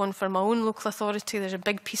 Attainment's a big one for my own local authority. There's a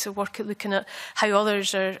big piece of work at looking at how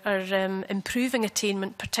others are improving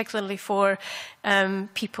attainment, particularly for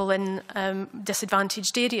people in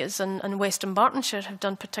disadvantaged areas. And Western Bartonshire have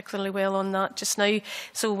done particularly well on that just now.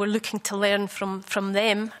 So we're looking to learn from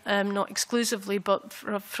them, not exclusively, but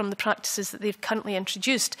from the practices that they've currently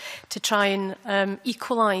introduced to try and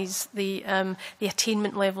equalise the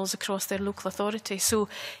attainment levels across their local authority. So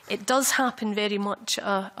it does happen very much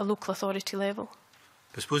at a local authority level.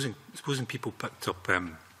 But supposing people picked up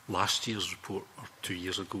last year's report or 2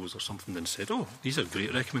 years ago's or something and said, oh, these are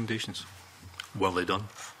great recommendations. Well they done.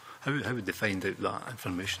 How would they find out that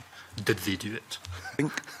information? Did they do it? I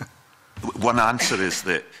think one answer is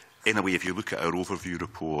that, in a way, if you look at our overview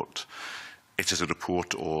report, it is a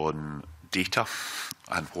report on data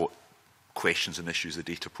and what questions and issues the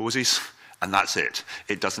data poses, and that's it.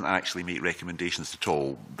 It doesn't actually make recommendations at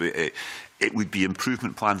all. But it would be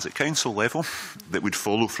improvement plans at council level that would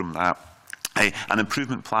follow from that. And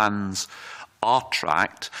improvement plans are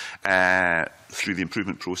tracked through the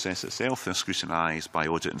improvement process itself. They're scrutinised by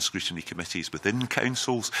audit and scrutiny committees within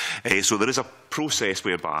councils. So there is a process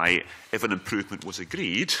whereby if an improvement was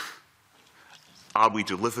agreed, are we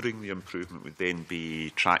delivering the improvement would then be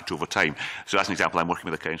tracked over time. So as an example, I'm working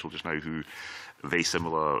with a council just now who, very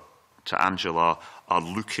similar to Angela, are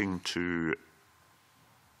looking to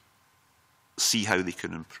see how they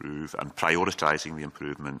can improve and prioritising the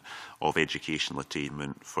improvement of educational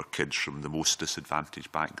attainment for kids from the most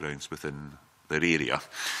disadvantaged backgrounds within their area.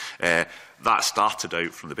 That started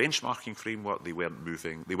out from the benchmarking framework. They were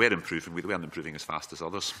improving, they weren't improving as fast as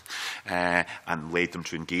others, and led them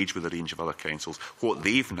to engage with a range of other councils. What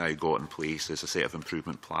they've now got in place is a set of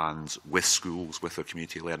improvement plans with schools, with their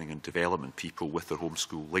community learning and development people, with their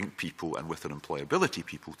homeschool link people and with their employability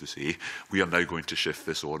people to say, we are now going to shift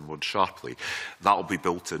this onward sharply. That will be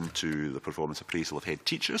built into the performance appraisal of head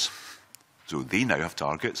teachers. So they now have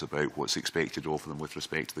targets about what's expected of them with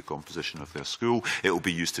respect to the composition of their school. It will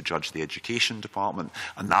be used to judge the education department,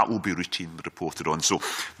 and that will be routinely reported on. So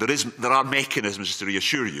there are mechanisms to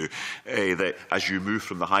reassure you that as you move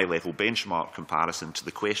from the high-level benchmark comparison to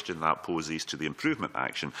the question that poses to the improvement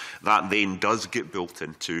action, that then does get built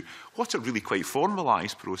into what are really quite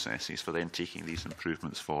formalised processes for then taking these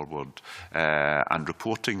improvements forward and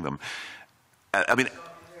reporting them. I mean,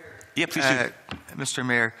 yeah, please do. Mr.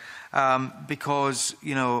 Mair. Because,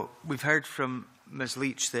 you know, we've heard from Ms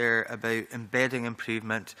Leitch there about embedding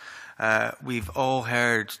improvement. We've all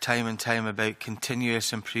heard time and time about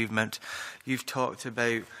continuous improvement. You've talked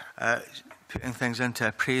about putting things into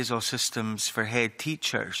appraisal systems for head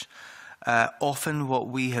teachers. Often what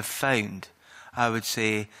we have found, I would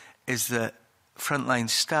say, is that frontline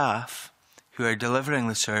staff who are delivering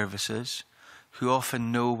the services, who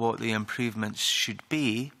often know what the improvements should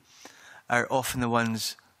be, are often the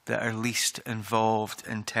ones that are least involved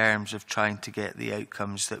in terms of trying to get the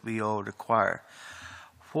outcomes that we all require.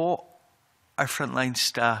 What are frontline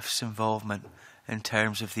staff's involvement in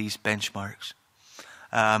terms of these benchmarks?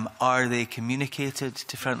 Are they communicated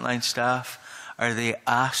to frontline staff? Are they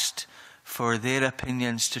asked for their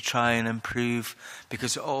opinions to try and improve?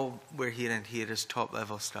 Because all we're hearing here is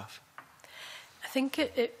top-level stuff. I think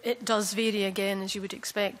it does vary again, as you would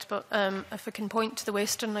expect, but if I can point to the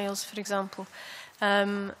Western Isles, for example,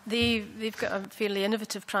 they've got a fairly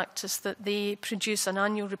innovative practice that they produce an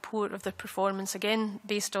annual report of their performance, again,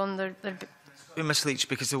 based on their Ms Leitch,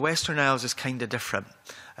 because the Western Isles is kind of different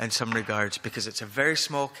in some regards, because it's a very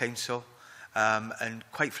small council, and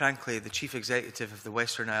quite frankly, the Chief Executive of the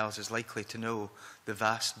Western Isles is likely to know the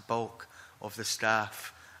vast bulk of the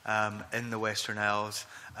staff in the Western Isles,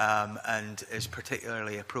 and is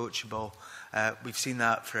particularly approachable. We've seen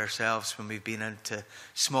that for ourselves when we've been into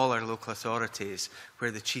smaller local authorities where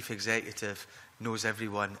the Chief Executive knows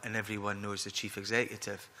everyone and everyone knows the Chief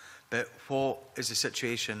Executive. But what is the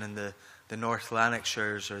situation in the North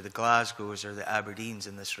Lanarkshires or the Glasgows or the Aberdeens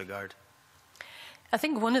in this regard? I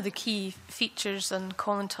think one of the key features, and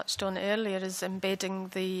Colin touched on earlier, is embedding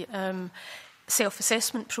the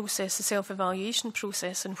self-assessment process, the self-evaluation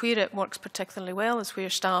process, and where it works particularly well is where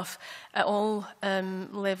staff at all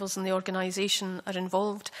levels in the organisation are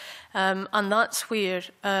involved. And that's where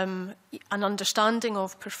an understanding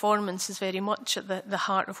of performance is very much at the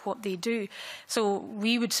heart of what they do. So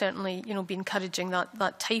we would certainly, be encouraging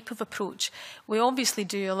that type of approach. We obviously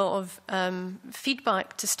do a lot of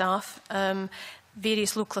feedback to staff.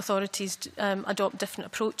 Various local authorities adopt different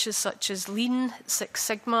approaches, such as Lean, Six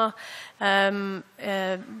Sigma, the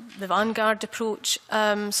Vanguard approach.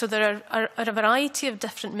 So there are a variety of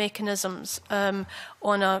different mechanisms on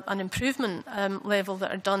an improvement level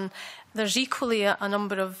that are done. There's equally a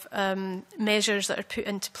number of measures that are put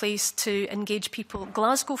into place to engage people.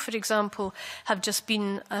 Glasgow, for example, have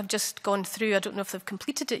just gone through, I don't know if they've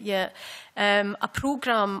completed it yet, a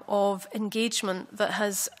programme of engagement that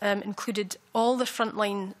has included all the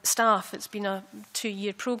frontline staff. It's been a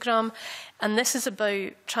 2-year programme, and this is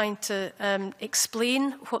about trying to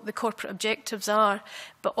explain what the corporate objectives are,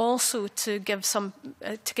 but also to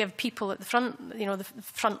give people at the front, the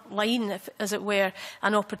front line, as it were,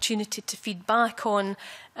 an opportunity to feed back on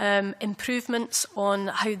improvements, on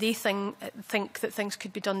how they think that things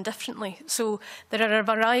could be done differently. So there are a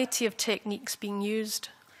variety of techniques being used.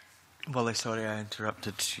 Well, sorry I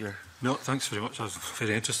interrupted your... No, thanks very much. I was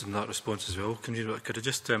very interested in that response as well. Could I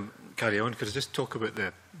just carry on? Could I just talk about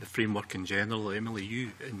the framework in general? Emily,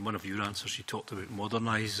 you, in one of your answers, you talked about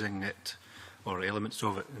modernising it, or elements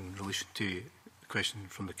of it, in relation to the question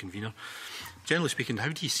from the convener. Generally speaking, how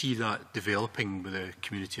do you see that developing with the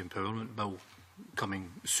Community Empowerment Bill coming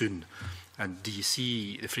soon? And do you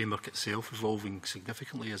see the framework itself evolving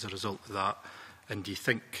significantly as a result of that? And do you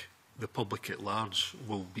think the public at large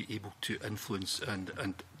will be able to influence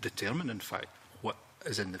and determine, in fact, what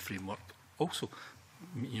is in the framework also?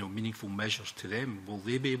 Meaningful measures to them. Will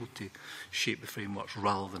they be able to shape the frameworks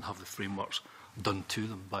rather than have the frameworks done to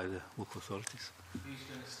them by the local authorities? Who's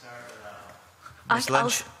going to start with that? Ms.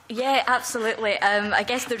 Lynch? Yeah, absolutely. I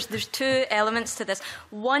guess there's 2 elements to this.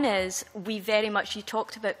 One is we very much, you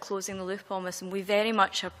talked about closing the loop on this, and we very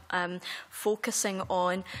much are focusing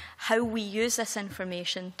on how we use this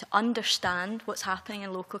information to understand what's happening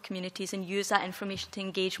in local communities and use that information to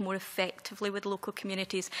engage more effectively with local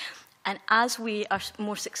communities. And as we are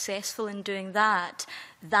more successful in doing that,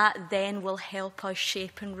 that then will help us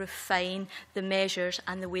shape and refine the measures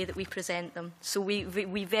and the way that we present them. So we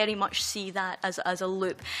very much see that as a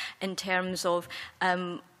loop in terms of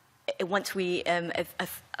once we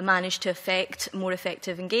manage to effect more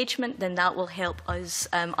effective engagement, then that will help us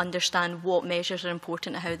understand what measures are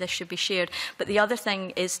important and how this should be shared. But the other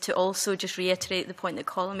thing is to also just reiterate the point that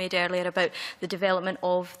Colin made earlier about the development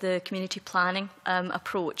of the community planning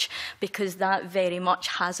approach, because that very much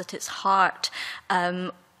has at its heart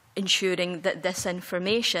ensuring that this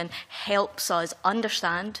information helps us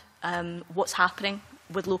understand what's happening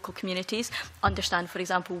with local communities, understand, for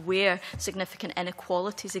example, where significant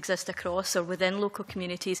inequalities exist across or within local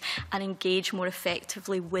communities, and engage more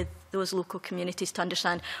effectively with those local communities to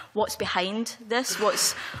understand what's behind this,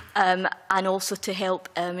 and also to help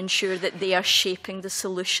ensure that they are shaping the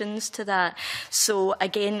solutions to that. So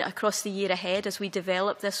again, across the year ahead, as we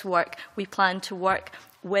develop this work, we plan to work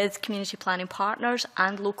with community planning partners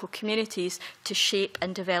and local communities to shape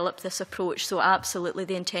and develop this approach. So absolutely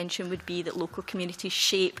the intention would be that local communities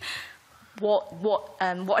shape what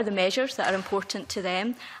are the measures that are important to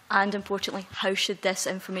them, and importantly, how should this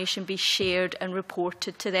information be shared and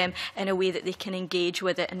reported to them in a way that they can engage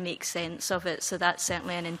with it and make sense of it. So that's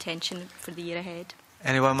certainly an intention for the year ahead.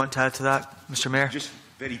 Anyone want to add to that? Mr. Mair? Just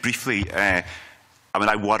very briefly, I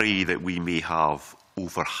worry that we may have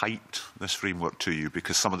overhyped this framework to you,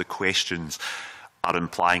 because some of the questions are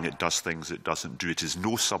implying it does things it doesn't do. It is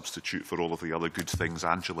no substitute for all of the other good things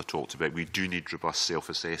Angela talked about. We do need robust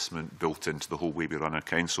self-assessment built into the whole way we run our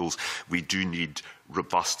councils. We do need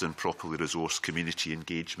robust and properly resourced community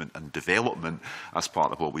engagement and development as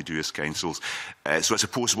part of what we do as councils. So I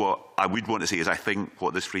suppose what I would want to say is I think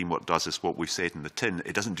what this framework does is what we've said in the tin.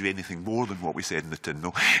 It doesn't do anything more than what we said in the tin,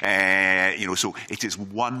 no. So it is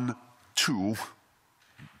one tool,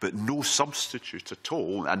 but no substitute at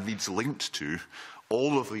all, and needs linked to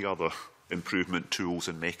all of the other improvement tools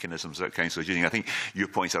and mechanisms that council is using. I think your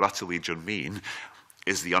points are utterly germane.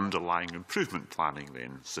 is the underlying improvement planning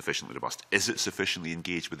then sufficiently robust? Is it sufficiently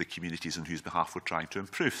engaged with the communities on whose behalf we're trying to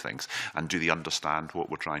improve things? And do they understand what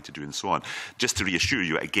we're trying to do and so on? Just to reassure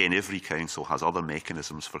you, again, every council has other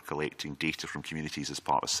mechanisms for collecting data from communities as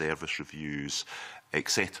part of service reviews,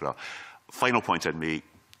 etc. Final point I'd make,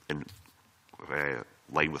 in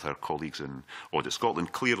line with our colleagues in Audit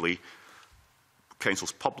Scotland, clearly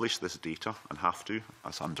councils publish this data and have to,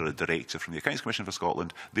 as under a directive from the Accounts Commission for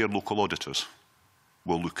Scotland. Their local auditors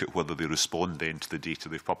will look at whether they respond then to the data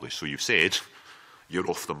they've published. So you've said you're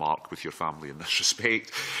off the mark with your family in this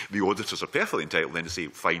respect. The auditors are perfectly entitled then to say,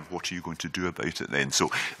 fine, what are you going to do about it then? So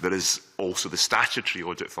there is also the statutory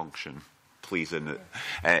audit function plays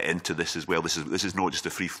into this as well. This is not just a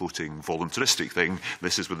free-floating voluntaristic thing.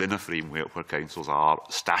 This is within a framework where councils are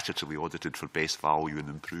statutorily audited for best value and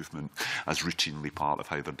improvement as routinely part of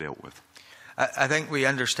how they're dealt with. I think we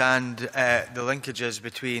understand the linkages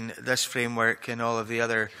between this framework and all of the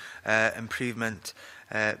other improvement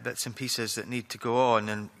bits and pieces that need to go on.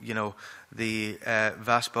 And, you know, the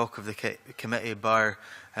vast bulk of the committee, bar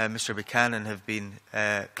Mr Buchanan, have been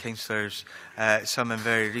councillors, some in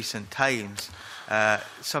very recent times,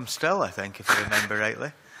 some still, I think, if I remember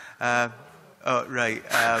rightly. Oh, right.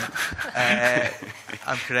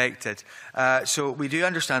 I'm corrected. So we do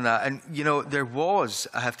understand that. And, you know, there was,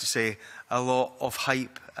 I have to say, a lot of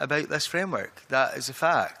hype about this framework. That is a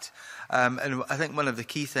fact. And I think one of the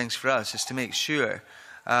key things for us is to make sure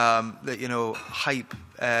that, you know, hype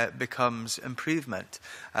becomes improvement.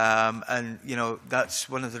 And, you know, that's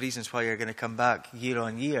one of the reasons why you're going to come back year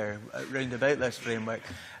on year round about this framework.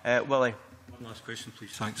 Willie. One last question,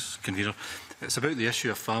 please. Thanks, Convener. It's about the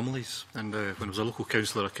issue of families. And when I was a local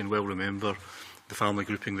councillor, I can well remember the family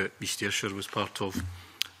grouping that East Ayrshire was part of.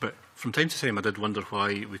 But from time to time, I did wonder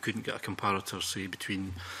why we couldn't get a comparator, say,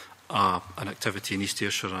 between an activity in East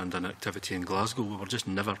Ayrshire and an activity in Glasgow. We were just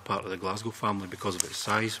never part of the Glasgow family because of its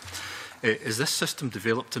size. Is this system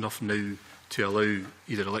developed enough now to allow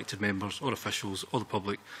either elected members or officials or the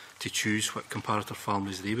public to choose what comparator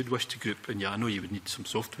families they would wish to group? And yeah, I know you would need some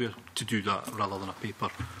software to do that rather than a paper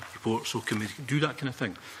report. So can we do that kind of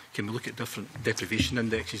thing? Can we look at different deprivation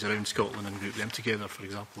indexes around Scotland and group them together, for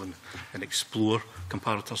example, and explore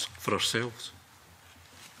comparators for ourselves?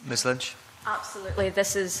 Ms Lynch. Absolutely.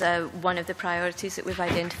 This is one of the priorities that we've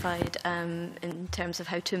identified in terms of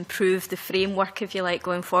how to improve the framework, if you like,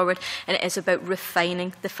 going forward. And it is about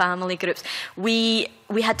refining the family groups. We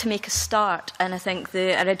had to make a start, and I think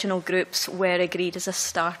the original groups were agreed as a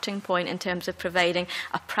starting point in terms of providing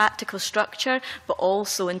a practical structure, but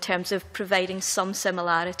also in terms of providing some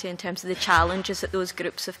similarity in terms of the challenges that those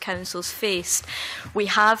groups of councils faced. We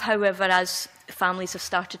have, however, as families have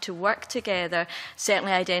started to work together,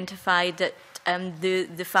 certainly identified that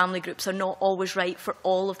the family groups are not always right for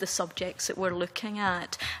all of the subjects that we're looking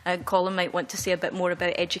at. Colin might want to say a bit more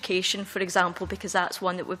about education, for example, because that's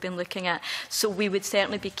one that we've been looking at. So we would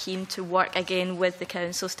certainly be keen to work again with the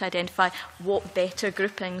councils to identify what better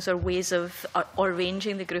groupings or ways of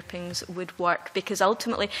arranging the groupings would work, because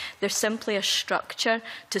ultimately there's simply a structure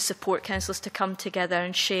to support councils to come together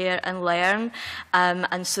and share and learn.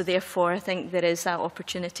 And so therefore I think there is that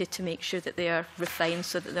opportunity to make sure that they are refined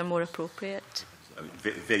so that they're more appropriate.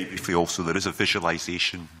 Very briefly also, there is a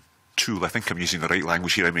visualisation tool, I think I'm using the right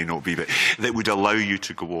language here, I may not be, but that would allow you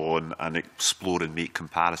to go on and explore and make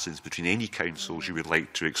comparisons between any councils you would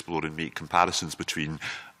like to explore and make comparisons between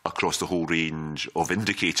across the whole range of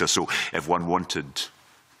indicators. So if one wanted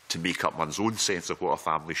to make up one's own sense of what a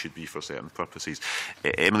family should be for certain purposes.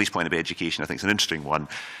 Emily's point about education, I think, is an interesting one.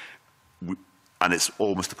 And it's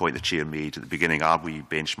almost the point the Chair made at the beginning. Are we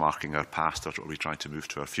benchmarking our past, or are we trying to move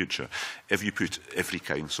to our future? If you put every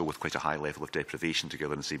council with quite a high level of deprivation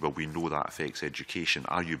together and say, well, we know that affects education,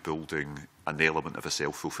 are you building an element of a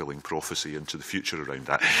self-fulfilling prophecy into the future around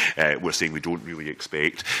that? We're saying we don't really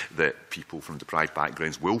expect that people from deprived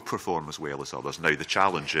backgrounds will perform as well as others. Now, the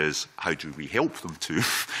challenge is, how do we help them to?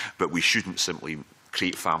 But we shouldn't simply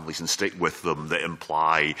create families and stick with them that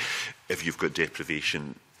imply if you've got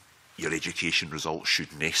deprivation, your education results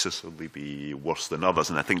should necessarily be worse than others.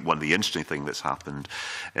 And I think one of the interesting things that's happened,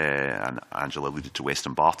 and Angela alluded to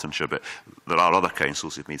Western Bartonshire, but there are other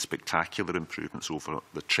councils who've made spectacular improvements over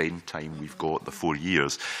the trend time we've got, the 4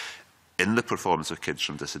 years, in the performance of kids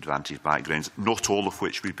from disadvantaged backgrounds, not all of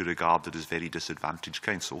which would be regarded as very disadvantaged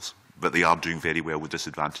councils, but they are doing very well with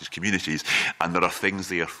disadvantaged communities. And there are things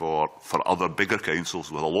there for other bigger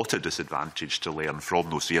councils with a lot of disadvantage to learn from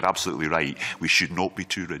those. So you're absolutely right. We should not be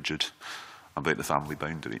too rigid about the family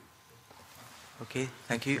boundary. Okay,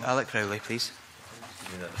 thank you. Alec Crowley, please.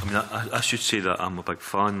 I mean, I should say that I'm a big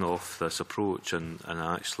fan of this approach, and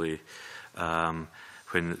actually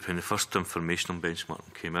when the first information on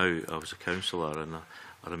benchmarking came out, I was a councillor, and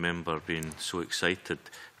I remember being so excited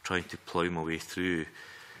trying to plough my way through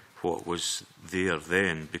what was there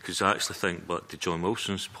then, because I actually think, but to John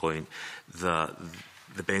Wilson's point, that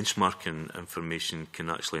the benchmarking information can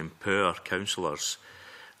actually empower councillors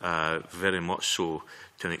very much so,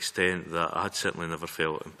 to an extent that I had certainly never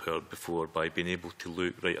felt empowered before by being able to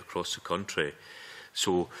look right across the country.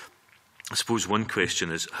 So I suppose one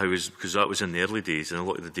question is, how is, because that was in the early days and a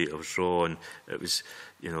lot of the data was raw, and it was,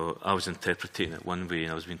 you know, I was interpreting it one way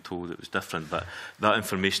and I was being told it was different, but that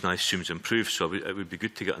information I assume is improved, so it would be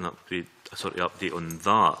good to get an upgrade, a sort of update on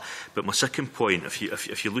that. But my second point, if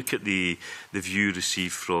you look at the view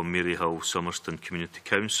received from Maryhill Summerston Community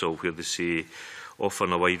Council, where they say,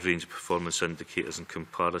 offering a wide range of performance indicators in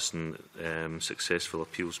comparison, successful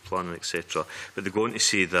appeals planning, etc. But they go on to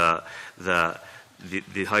say that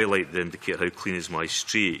they highlight the indicator, how clean is my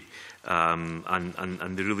street, and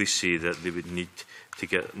they really say that they would need to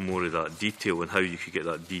get more of that detail and how you could get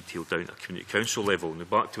that detail down at a community council level. And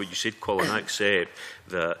back to what you said, Colin, I accept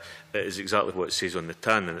that it is exactly what it says on the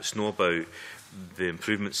tin, and it's not about the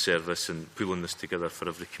improvement service and pulling this together for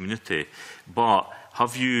every community. But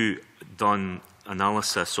have you done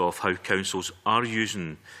analysis of how councils are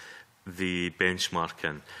using the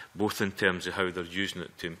benchmarking, both in terms of how they're using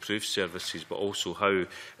it to improve services, but also how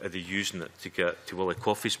are they using it to get to Willie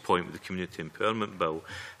Coffey's point with the Community Empowerment Bill?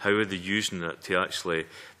 How are they using it to actually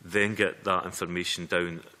then get that information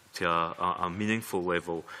down to a meaningful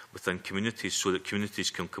level within communities, so that communities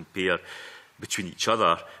can compare between each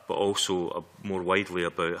other, but also more widely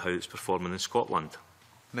about how it's performing in Scotland?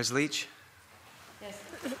 Ms Leitch? Yes,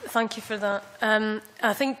 thank you for that.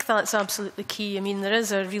 I think that's absolutely key. I mean, there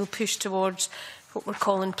is a real push towards what we're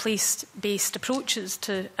calling place-based approaches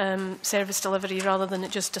to service delivery, rather than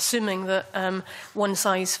it just assuming that one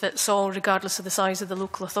size fits all, regardless of the size of the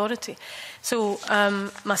local authority. So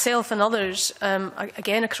myself and others,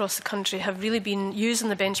 again across the country, have really been using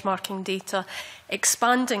the benchmarking data,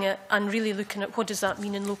 expanding it and really looking at what does that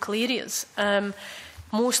mean in local areas.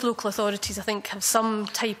 Most local authorities, I think, have some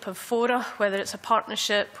type of fora, whether it's a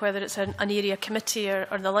partnership, whether it's an area committee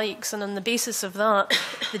or the likes, and on the basis of that,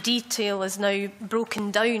 the detail is now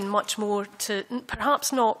broken down much more to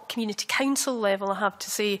perhaps not community council level, I have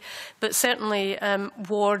to say, but certainly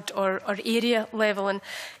ward or area level. And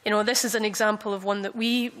you know, this is an example of one that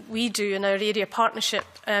we do, and our area partnership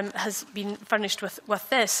has been furnished with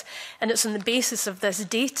this, and it's on the basis of this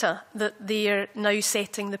data that they are now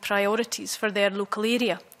setting the priorities for their local area.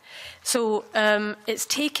 So it's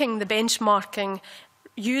taking the benchmarking,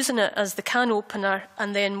 using it as the can opener,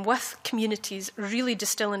 and then with communities really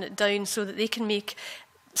distilling it down so that they can make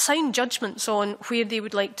sound judgments on where they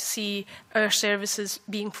would like to see our services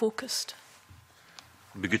being focused.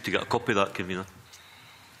 It'd be good to get a copy of that, Convener.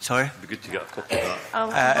 Sorry? It'd be good to get a copy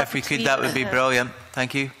of that. If we could, that would be brilliant.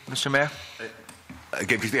 Thank you. Mr Mair?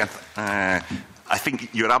 I think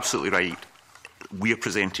you're absolutely right. We are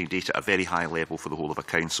presenting data at a very high level for the whole of a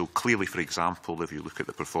council. Clearly, for example, if you look at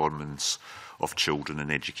the performance of children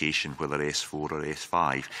in education, whether S4 or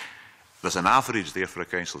S5, there's an average there for a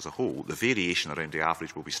council as a whole. The variation around the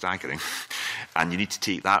average will be staggering, and you need to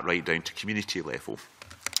take that right down to community level.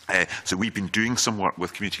 So we've been doing some work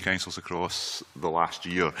with community councils across the last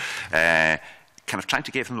year, kind of trying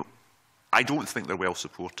to get from them. I don't think they're well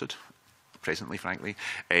supported presently, frankly,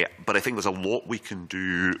 but I think there's a lot we can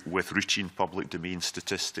do with routine public domain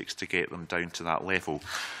statistics to get them down to that level.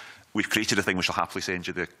 We've created a thing which I'll happily send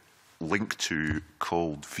you the link to,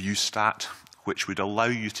 called ViewStat, which would allow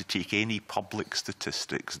you to take any public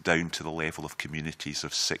statistics down to the level of communities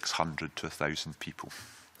of 600 to 1,000 people.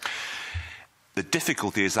 The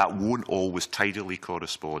difficulty is that won't always tidily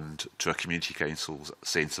correspond to a community council's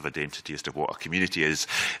sense of identity as to what a community is.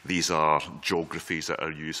 These are geographies that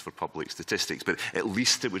are used for public statistics, but at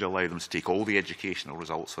least it would allow them to take all the educational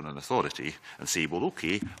results from an authority and say, well,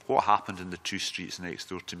 okay, what happened in the 2 streets next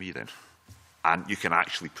door to me then? And you can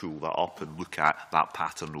actually pull that up and look at that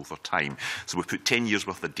pattern over time. So we've put 10 years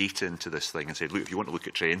worth of data into this thing and said, look, if you want to look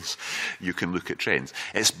at trends, you can look at trends.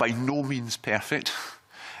 It's by no means perfect.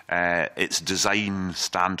 Its design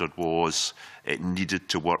standard was it needed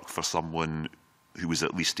to work for someone who was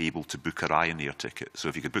at least able to book a Ryanair ticket. So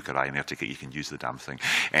if you could book a Ryanair ticket, you can use the damn thing.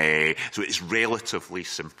 So it's relatively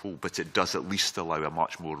simple, but it does at least allow a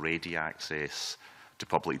much more ready access to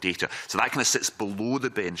public data. So that kind of sits below the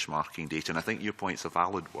benchmarking data, and I think your point's a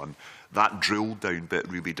valid one. That drill down bit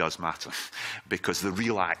really does matter, because the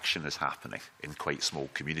real action is happening in quite small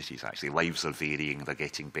communities, actually. Lives are varying, they're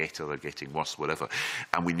getting better, they're getting worse, whatever,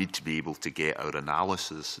 and we need to be able to get our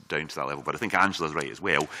analysis down to that level. But I think Angela's right as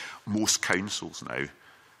well. Most councils now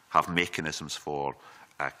have mechanisms for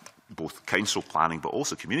both council planning but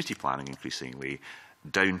also community planning increasingly,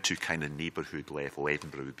 down to kind of neighbourhood level.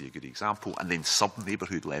 Edinburgh would be a good example, and then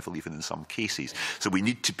sub-neighbourhood level even in some cases. So we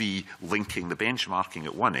need to be linking the benchmarking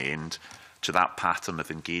at one end to that pattern of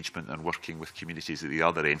engagement and working with communities at the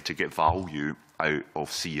other end to get value out of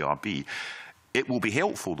CRB. It will be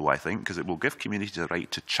helpful, though, I think, because it will give communities a right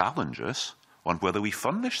to challenge us on whether we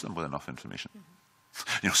furnish them with enough information.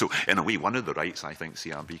 You know, so in a way, one of the rights I think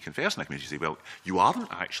CRB confers on a community is, well, you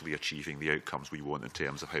aren't actually achieving the outcomes we want in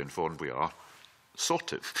terms of how informed we are.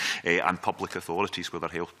 Sort it. And public authorities, whether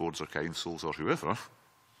health boards or councils or whoever,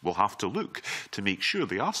 will have to look to make sure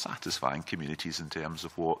they are satisfying communities in terms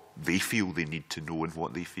of what they feel they need to know and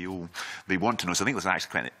what they feel they want to know. So I think there's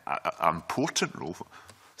actually quite an important role for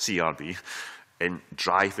CRB in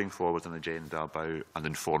driving forward an agenda about an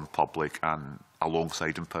informed public and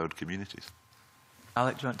alongside empowered communities.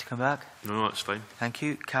 Alec, do you want to come back? No, that's fine. Thank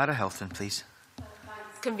you. Cara Hilton, please.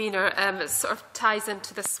 Convener, it sort of ties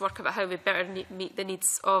into this work about how we better meet the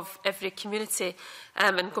needs of every community.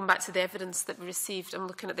 And going back to the evidence that we received, I'm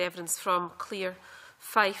looking at the evidence from Clear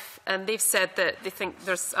Fife, and they've said that they think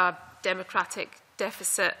there's a democratic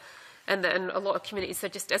deficit and that in a lot of communities there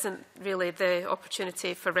just isn't really the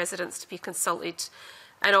opportunity for residents to be consulted.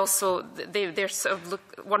 And also they're sort of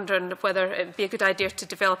wondering whether it would be a good idea to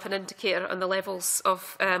develop an indicator on the levels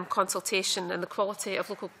of consultation and the quality of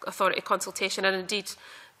local authority consultation and indeed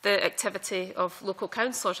the activity of local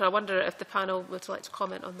councillors. And I wonder if the panel would like to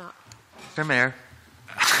comment on that. Mr. Mair.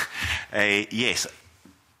 Yes,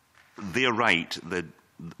 they're right.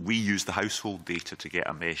 We use the household data to get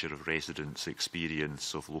a measure of residents'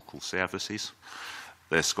 experience of local services.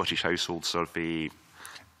 The Scottish Household Survey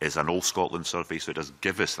is an all Scotland survey, so it does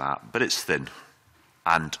give us that, but it's thin.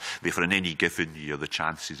 And therefore, in any given year, the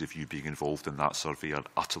chances of you being involved in that survey are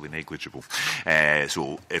utterly negligible.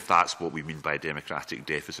 So if that's what we mean by a democratic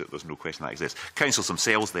deficit, there's no question that exists. Councils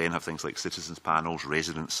themselves then have things like citizens panels,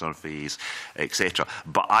 resident surveys, etc.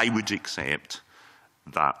 But I would accept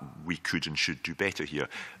that we could and should do better here.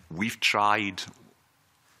 We've tried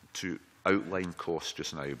to outline costs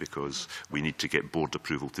just now because we need to get board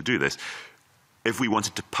approval to do this. If we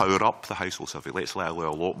wanted to power up the household survey, let's allow a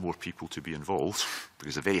lot more people to be involved,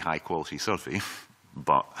 because it's a very high quality survey,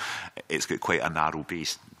 but it's got quite a narrow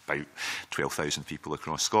base, about 12,000 people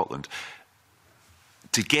across Scotland.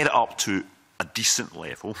 To get it up to a decent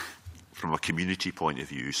level from a community point of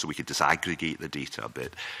view, so we could disaggregate the data a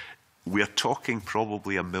bit, we're talking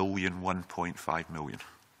probably 1 million, 1.5 million.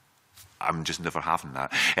 I'm just never having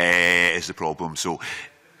that, is the problem. So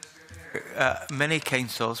many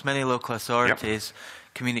councils, many local authorities,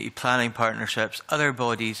 community planning partnerships, other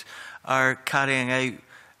bodies are carrying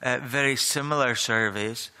out very similar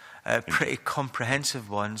surveys, pretty comprehensive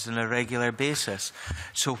ones on a regular basis.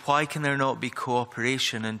 So why can there not be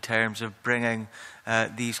cooperation in terms of bringing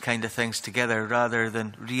these kind of things together rather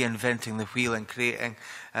than reinventing the wheel and creating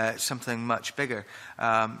something much bigger?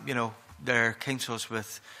 You know, there are councils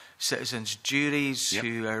with citizens' juries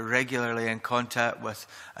who are regularly in contact with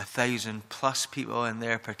 1,000+ people in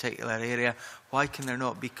their particular area. Why can there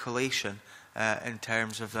not be collation in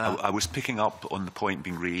terms of that? I was picking up on the point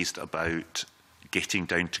being raised about getting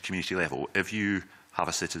down to community level. If you have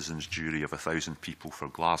a citizens' jury of 1,000 people for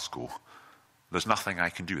Glasgow, there's nothing I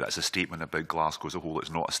can do. That's a statement about Glasgow as a whole. It's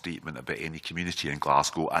not a statement about any community in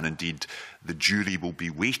Glasgow. And indeed, the jury will be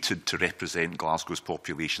weighted to represent Glasgow's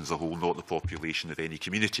population as a whole, not the population of any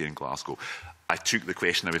community in Glasgow. I took the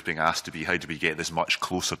question I was being asked to be, how do we get this much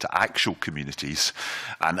closer to actual communities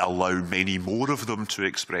and allow many more of them to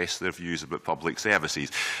express their views about public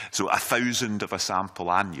services? So 1,000 of a sample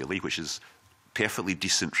annually, which is perfectly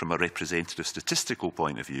decent from a representative statistical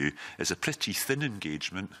point of view, is a pretty thin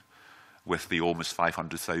engagement with the almost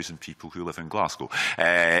 500,000 people who live in Glasgow,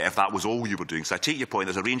 if that was all you were doing. So I take your point,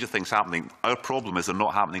 there's a range of things happening. Our problem is they're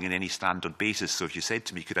not happening in any standard basis. So if you said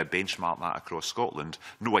to me, could I benchmark that across Scotland?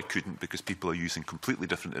 No, I couldn't, because people are using completely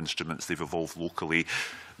different instruments. They've evolved locally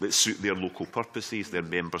that suit their local purposes, their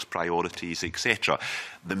members' priorities, etc.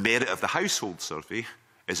 The merit of the household survey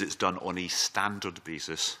is it's done on a standard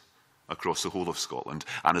basis across the whole of Scotland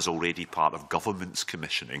and is already part of government's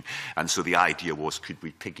commissioning. And so the idea was, could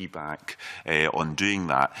we piggyback on doing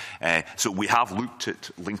that? So we have looked at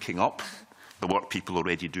linking up the work people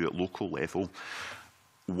already do at local level.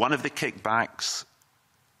 One of the kickbacks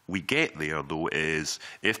we get there, though, is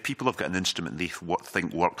if people have got an instrument they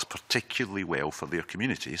think works particularly well for their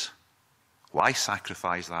communities, Why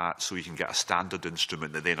sacrifice that so you can get a standard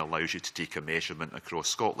instrument that then allows you to take a measurement across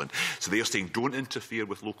Scotland? So they're saying don't interfere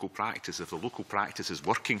with local practice. If the local practice is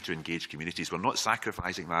working to engage communities, we're not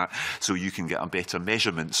sacrificing that so you can get a better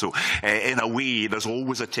measurement. So in a way, there's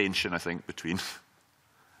always a tension, I think, between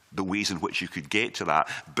the ways in which you could get to that.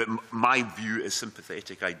 But my view is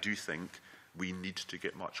sympathetic. I do think we need to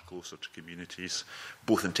get much closer to communities,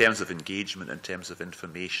 both in terms of engagement, in terms of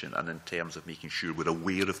information, and in terms of making sure we're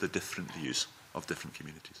aware of the different views of different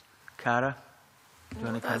communities. Cara, do you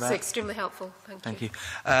want to come back? That's extremely helpful. Thank you.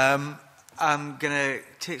 I'm going to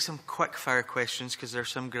take some quick-fire questions because there's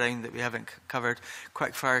some ground that we haven't covered.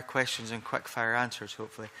 Quick-fire questions and quick-fire answers,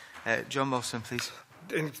 hopefully. John Wilson, please.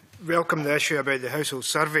 And welcome the issue about the household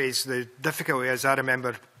surveys. The difficulty is, I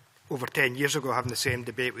remember over 10 years ago having the same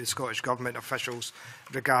debate with the Scottish Government officials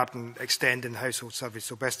regarding extending household surveys,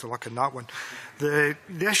 so best of luck on that one. The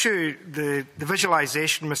issue, the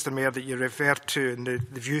visualisation, Mr Mair, that you referred to and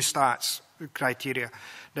the view stats criteria.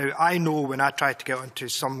 Now, I know when I try to get onto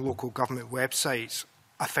some local government websites,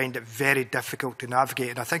 I find it very difficult to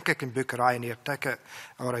navigate, and I think I can book a Ryanair ticket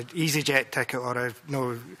or an EasyJet ticket or a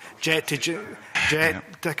jet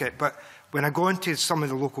ticket, but when I go into some of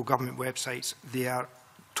the local government websites, they are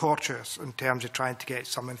torturous in terms of trying to get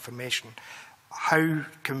some information. How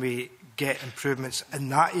can we get improvements in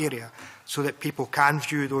that area so that people can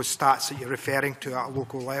view those stats that you're referring to at a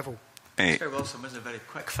local level? Mr Wilson was a very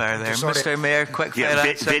quick fire there. Sorry. Mr Mair, quick fire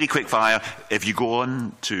answer. Very quick fire. If you go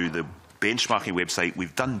on to the benchmarking website,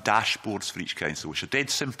 we've done dashboards for each council, which are dead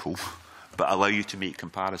simple, but allow you to make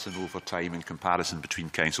comparison over time and comparison between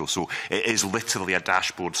councils. So it is literally a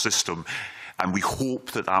dashboard system. And we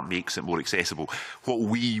hope that that makes it more accessible. What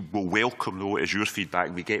we will welcome, though, is your feedback.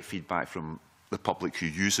 And we get feedback from the public who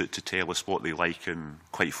use it to tell us what they like and,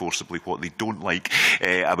 quite forcibly, what they don't like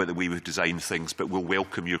about the way we've designed things. But we'll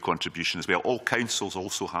welcome your contribution as well. All councils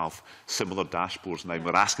also have similar dashboards now.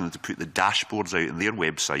 We're asking them to put the dashboards out on their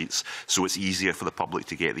websites so it's easier for the public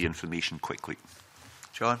to get the information quickly.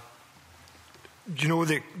 John? Do you know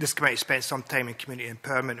that this committee spent some time in community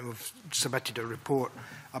empowerment, and we've submitted a report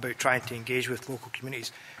about trying to engage with local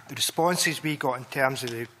communities. The responses we got in terms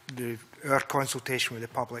of our consultation with the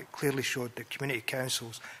public clearly showed that community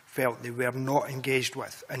councils felt they were not engaged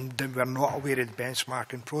with and they were not aware of the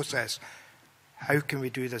benchmarking process. How can we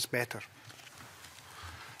do this better?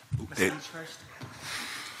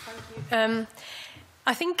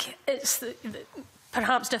 I think it's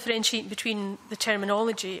perhaps differentiating between the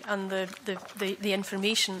terminology and the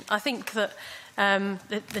information. I think that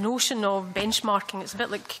the notion of benchmarking, it's a bit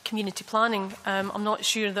like community planning. I'm not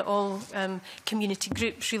sure that all community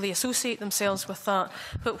groups really associate themselves with that.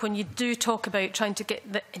 But when you do talk about trying to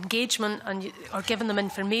get the engagement and or giving them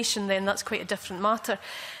information, then that's quite a different matter.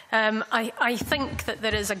 I think that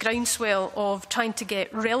there is a groundswell of trying to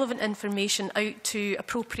get relevant information out to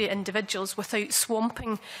appropriate individuals without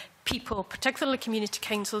swamping people, particularly community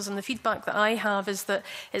councils, and the feedback that I have is that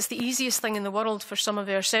it's the easiest thing in the world for some of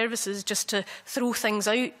our services just to throw things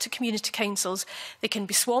out to community councils. They can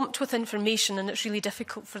be swamped with information and it's really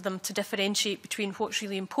difficult for them to differentiate between what's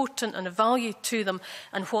really important and of value to them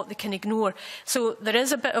and what they can ignore. So there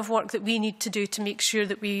is a bit of work that we need to do to make sure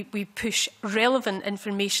that we push relevant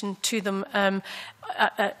information to them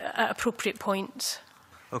at appropriate points.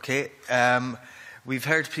 Okay. We've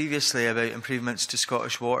heard previously about improvements to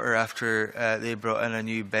Scottish Water after they brought in a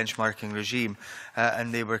new benchmarking regime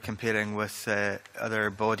and they were comparing with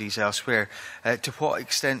other bodies elsewhere. To what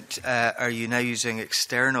extent are you now using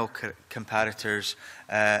external comparators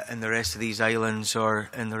in the rest of these islands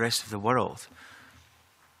or in the rest of the world?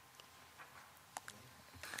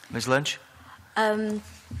 Ms Lynch?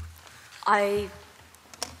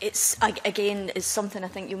 It's something I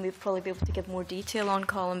think you'll probably be able to give more detail on,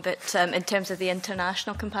 Colin. But in terms of the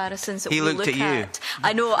international comparisons that we look at,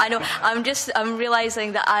 I know. I'm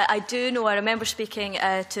realising that I do know. I remember speaking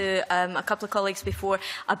to a couple of colleagues before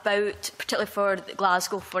about, particularly for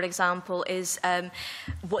Glasgow, for example, is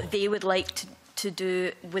what they would like to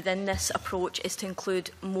do within this approach is to include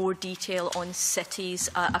more detail on cities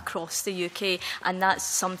across the UK, and that's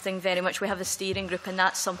something very much, we have a steering group, and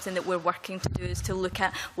that's something that we're working to do, is to look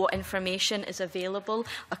at what information is available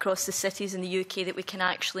across the cities in the UK that we can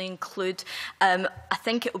actually include. I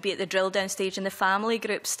think it will be at the drill down stage and the family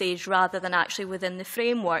group stage rather than actually within the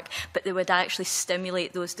framework, but they would actually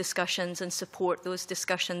stimulate those discussions and support those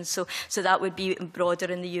discussions, so that would be broader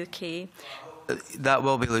in the UK. that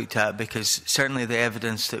will be looked at, because certainly the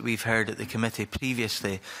evidence that we've heard at the committee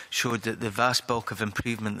previously showed that the vast bulk of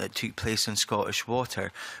improvement that took place in Scottish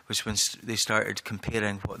Water was when they started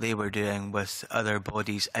comparing what they were doing with other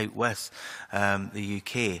bodies out with the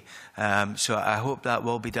UK. So I hope that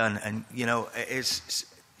will be done. And, you know, it is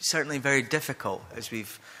certainly very difficult, as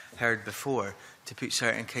we've heard before, to put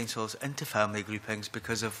certain councils into family groupings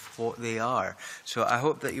because of what they are. So I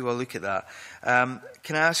hope that you will look at that.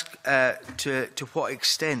 Can I ask to what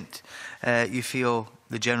extent you feel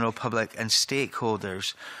the general public and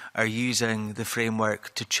stakeholders are using the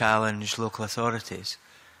framework to challenge local authorities?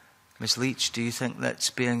 Ms Leitch, do you think that's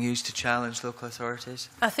being used to challenge local authorities?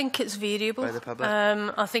 I think it's variable. By the public?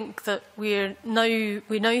 I think that we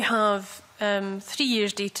now have 3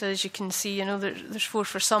 years data, as you can see. You know, there's 4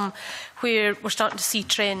 for some, where we're starting to see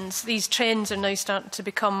trends. These trends are now starting to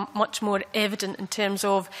become much more evident in terms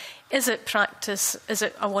of, is it practice, is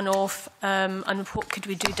it a one-off, and what could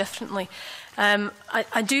we do differently?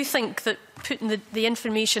 I do think that putting the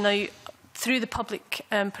information out through the public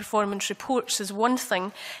performance reports is one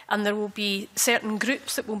thing, and there will be certain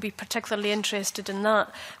groups that will be particularly interested in that.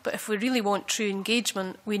 But if we really want true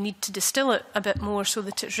engagement, we need to distill it a bit more so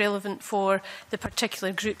that it's relevant for the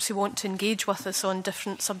particular groups who want to engage with us on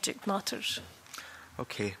different subject matters.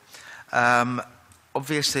 Okay.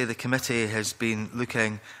 Obviously, the committee has been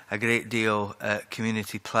looking a great deal at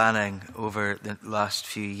community planning over the last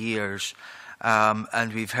few years.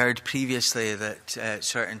 And we've heard previously that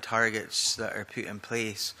certain targets that are put in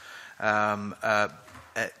place at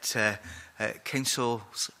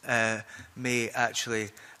councils may actually,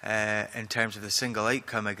 in terms of the single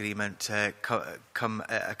outcome agreement, come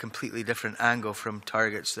at a completely different angle from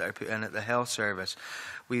targets that are put in at the health service.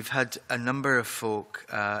 We've had a number of folk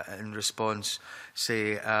in response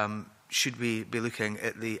say, should we be looking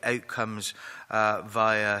at the outcomes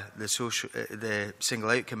via the single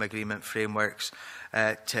outcome agreement frameworks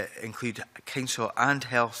to include council and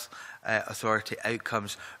health authority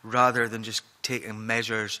outcomes, rather than just taking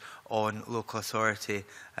measures on local authority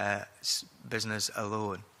business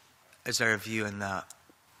alone? Is there a view in that?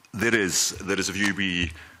 There is a view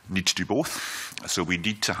we need to do both. So we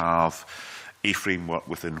need to have a framework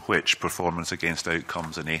within which performance against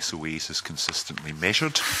outcomes and SOAs is consistently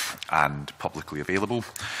measured and publicly available.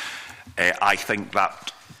 I think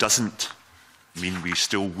that doesn't mean we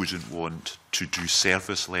still wouldn't want to do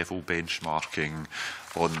service level benchmarking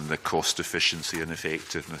on the cost efficiency and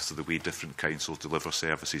effectiveness of the way different councils deliver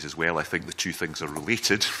services as well. I think the two things are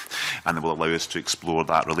related, and it will allow us to explore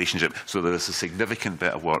that relationship. So there is a significant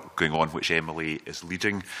bit of work going on which Emily is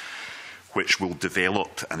leading, which will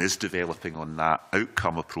develop and is developing on that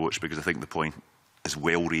outcome approach, because I think the point is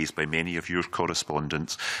well raised by many of your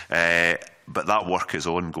correspondents. But that work is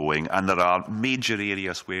ongoing, and there are major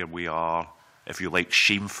areas where we are, if you like,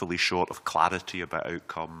 shamefully short of clarity about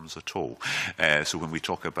outcomes at all. So when we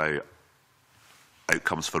talk about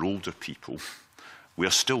outcomes for older people, we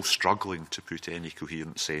are still struggling to put any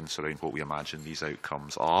coherent sense around what we imagine these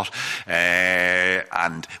outcomes are.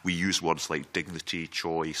 And we use words like dignity,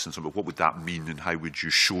 choice, and so on. But what would that mean, and how would you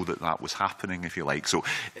show that that was happening, if you like? So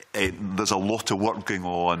there's a lot of work going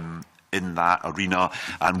on in that arena,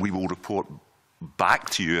 and we will report back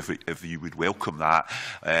to you, if you would welcome that,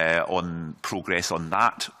 on progress on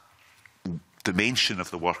that dimension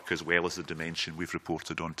of the work as well as the dimension we've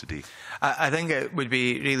reported on today. I think it would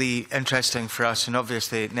be really interesting for us, and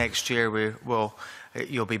obviously next year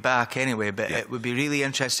you'll be back anyway, but it would be really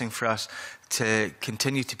interesting for us to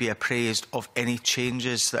continue to be appraised of any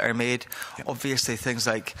changes that are made. Obviously things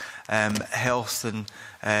like health and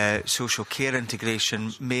social care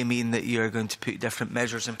integration may mean that you're going to put different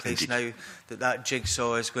measures in place now that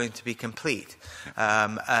jigsaw is going to be complete.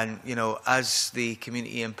 And, you know, as the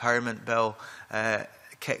Community Empowerment Bill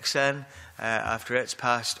kicks in, after it's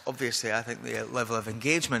passed, obviously I think the level of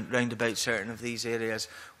engagement round about certain of these areas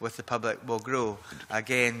with the public will grow.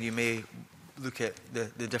 Again, you may look at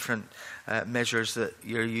the different measures that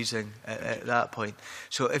you're using at that point.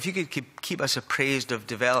 So if you could keep us appraised of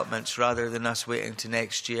developments rather than us waiting to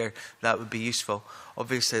next year, that would be useful.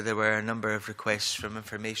 Obviously there were a number of requests from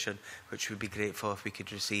information which would be grateful if we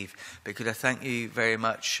could receive. But could I thank you very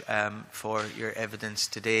much for your evidence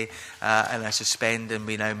today, and I suspend and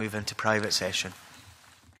we now move into private session.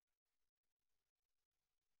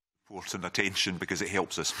 Support and attention, because it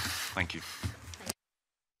helps us. Thank you.